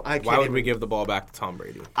 I can't. Why would we give the ball back to Tom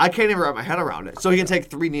Brady? I can't even wrap my head around it. So he can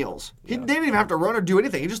take 3 kneels. He didn't even have to run or do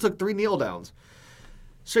anything. He just took 3 kneel downs.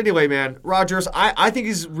 So anyway, man, Rodgers, I think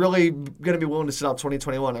he's really going to be willing to sit out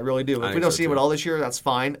 2021. I really do. If we don't see him at all this year, that's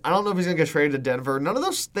fine. I don't know if he's going to get traded to Denver. None of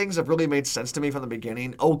those things have really made sense to me from the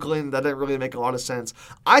beginning. Oakland, that didn't really make a lot of sense.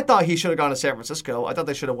 I thought he should have gone to San Francisco. I thought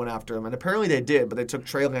they should have went after him, and apparently they did, but they took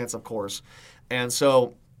Trey Lance, of course. And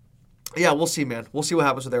so, yeah, we'll see, man. We'll see what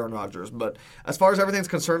happens with Aaron Rodgers. But as far as everything's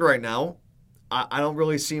concerned right now, I don't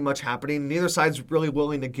really see much happening. Neither side's really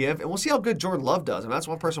willing to give. And we'll see how good Jordan Love does. And that's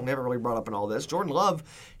one person we haven't really brought up in all this. Jordan Love,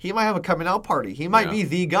 he might have a coming out party. He might be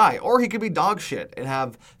the guy. Or he could be dog shit and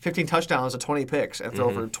have 15 touchdowns and 20 picks and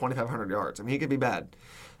throw for 2,500 yards. I mean, he could be bad.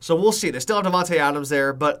 So we'll see. They still have Devontae Adams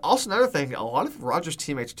there. But also another thing, a lot of Rodgers'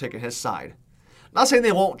 teammates are taking his side. Not saying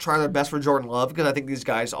they won't try their best for Jordan Love, because I think these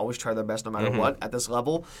guys always try their best no matter what at this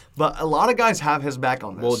level. But a lot of guys have his back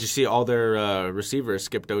on this. Well, did you see all their receivers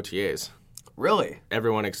skipped OTAs? Really?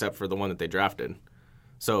 Everyone except for the one that they drafted.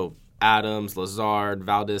 So Adams, Lazard,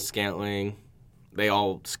 Valdez-Scantling, they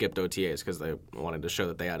all skipped OTAs because they wanted to show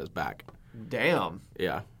that they had his back. Damn.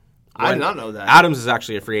 Yeah. I did not know that. Adams is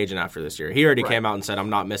actually a free agent after this year. He already came out and said, I'm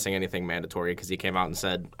not missing anything mandatory, because he came out and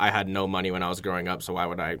said, I had no money when I was growing up, so why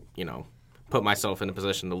would I, put myself in a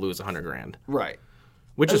position to lose $100,000? Right.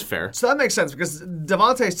 Which is fair. So that makes sense, because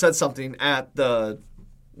Devontae said something at the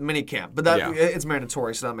mini camp, but it's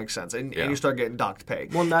mandatory, so that makes sense. And you start getting docked pay.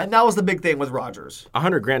 Well, and that was the big thing with Rodgers.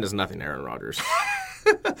 $100,000 is nothing to Aaron Rodgers.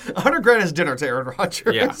 $100,000 is dinner to Aaron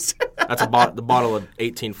Rodgers. Yeah, that's the bottle of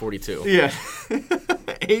 1842. Yeah,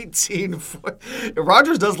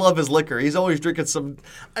 Rodgers does love his liquor. He's always drinking some.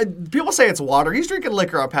 People say it's water. He's drinking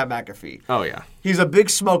liquor on Pat McAfee. Oh yeah, he's a big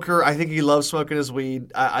smoker. I think he loves smoking his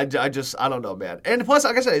weed. I don't know, man. And plus,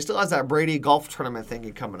 like I said, he still has that Brady golf tournament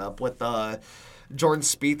thingy coming up with Jordan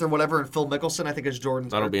Spieth or whatever, and Phil Mickelson. I think it's Jordan.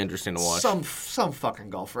 That'll be interesting to watch. Some fucking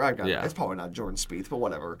golfer. It's probably not Jordan Spieth, but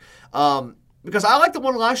whatever. Because I liked the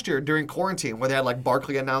one last year during quarantine where they had like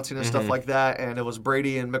Barkley announcing and stuff like that, and it was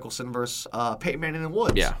Brady and Mickelson versus Peyton Manning and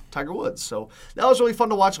Woods. Yeah. Tiger Woods. So that was really fun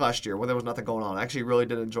to watch last year when there was nothing going on. I actually really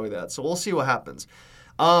did enjoy that. So we'll see what happens.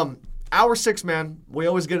 Hour 6, man. We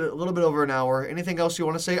always get a little bit over an hour. Anything else you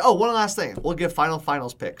want to say? Oh, one last thing. We'll give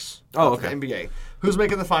finals picks. Oh, okay. For the NBA. Who's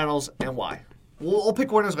making the finals and why? We'll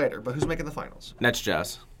pick winners later, but who's making the finals? Nets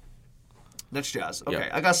Jazz. Nets Jazz.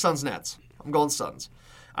 Okay, I got Suns Nets. I'm going Suns.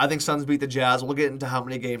 I think Suns beat the Jazz. We'll get into how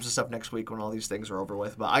many games and stuff next week when all these things are over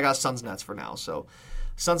with. But I got Suns Nets for now. So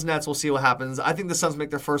Suns Nets, we'll see what happens. I think the Suns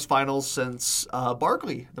make their first finals since the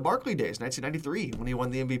Barkley days, 1993, when he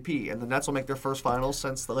won the MVP. And the Nets will make their first finals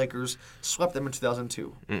since the Lakers swept them in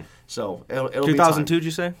 2002. So it'll 2002, did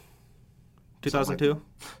you say? 2002?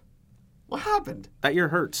 What happened? That year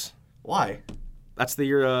hurts. Why? That's the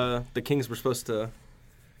year the Kings were supposed to.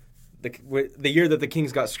 The year that the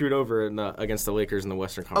Kings got screwed over against the Lakers in the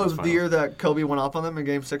Western Conference. Oh, it was the year that Kobe went off on them in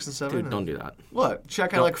Game 6 and 7? Dude, don't do that. What?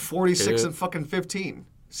 Shaq had like 46 and fucking 15.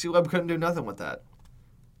 C-Web couldn't do nothing with that.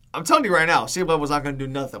 I'm telling you right now, C-Web was not going to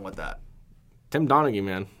do nothing with that. Tim Donaghy,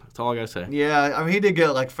 man. That's all I got to say. Yeah, I mean, he did get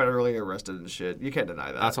like federally arrested and shit. You can't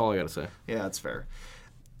deny that. That's all I got to say. Yeah, that's fair.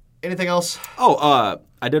 Anything else? Oh,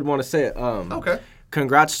 I did want to say it. Okay.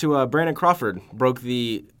 Congrats to Brandon Crawford. Broke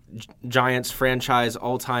the Giants franchise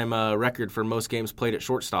all-time record for most games played at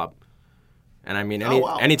shortstop. And I mean,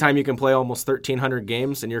 anytime you can play almost 1,300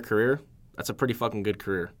 games in your career, that's a pretty fucking good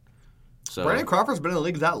career. So Brandon Crawford's been in the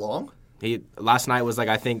league that long? Last night was like,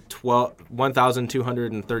 I think,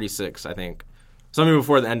 1,236, I think. So maybe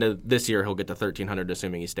before the end of this year, he'll get to 1,300,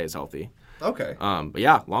 assuming he stays healthy. Okay. But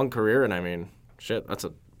yeah, long career, and I mean, shit, that's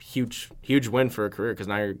a huge win for a career, because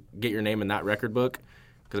now you get your name in that record book.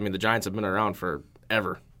 Because, I mean, the Giants have been around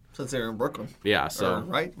forever. Since they were in Brooklyn. Yeah, so.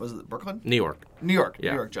 Right? Was it Brooklyn? New York.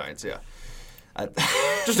 Yeah. New York Giants, yeah.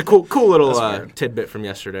 Just a cool little tidbit from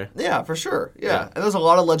yesterday. Yeah, for sure. Yeah. And there's a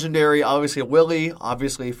lot of legendary, obviously Willie,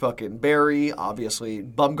 obviously fucking Barry, obviously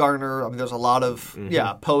Bumgarner. I mean, there's a lot of,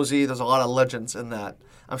 Posey. There's a lot of legends in that.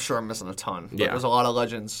 I'm sure I'm missing a ton. But there's a lot of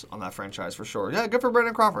legends on that franchise for sure. Yeah, good for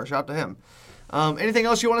Brandon Crawford. Shout out to him. Anything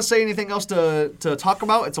else you want to say? Anything else to talk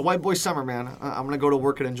about? It's a white boy summer, man. I'm going to go to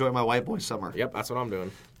work and enjoy my white boy summer. Yep, that's what I'm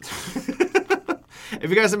doing. If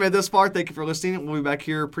you guys have made it this far, thank you for listening. We'll be back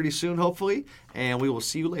here pretty soon, hopefully, and we will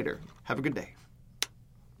see you later. Have a good day.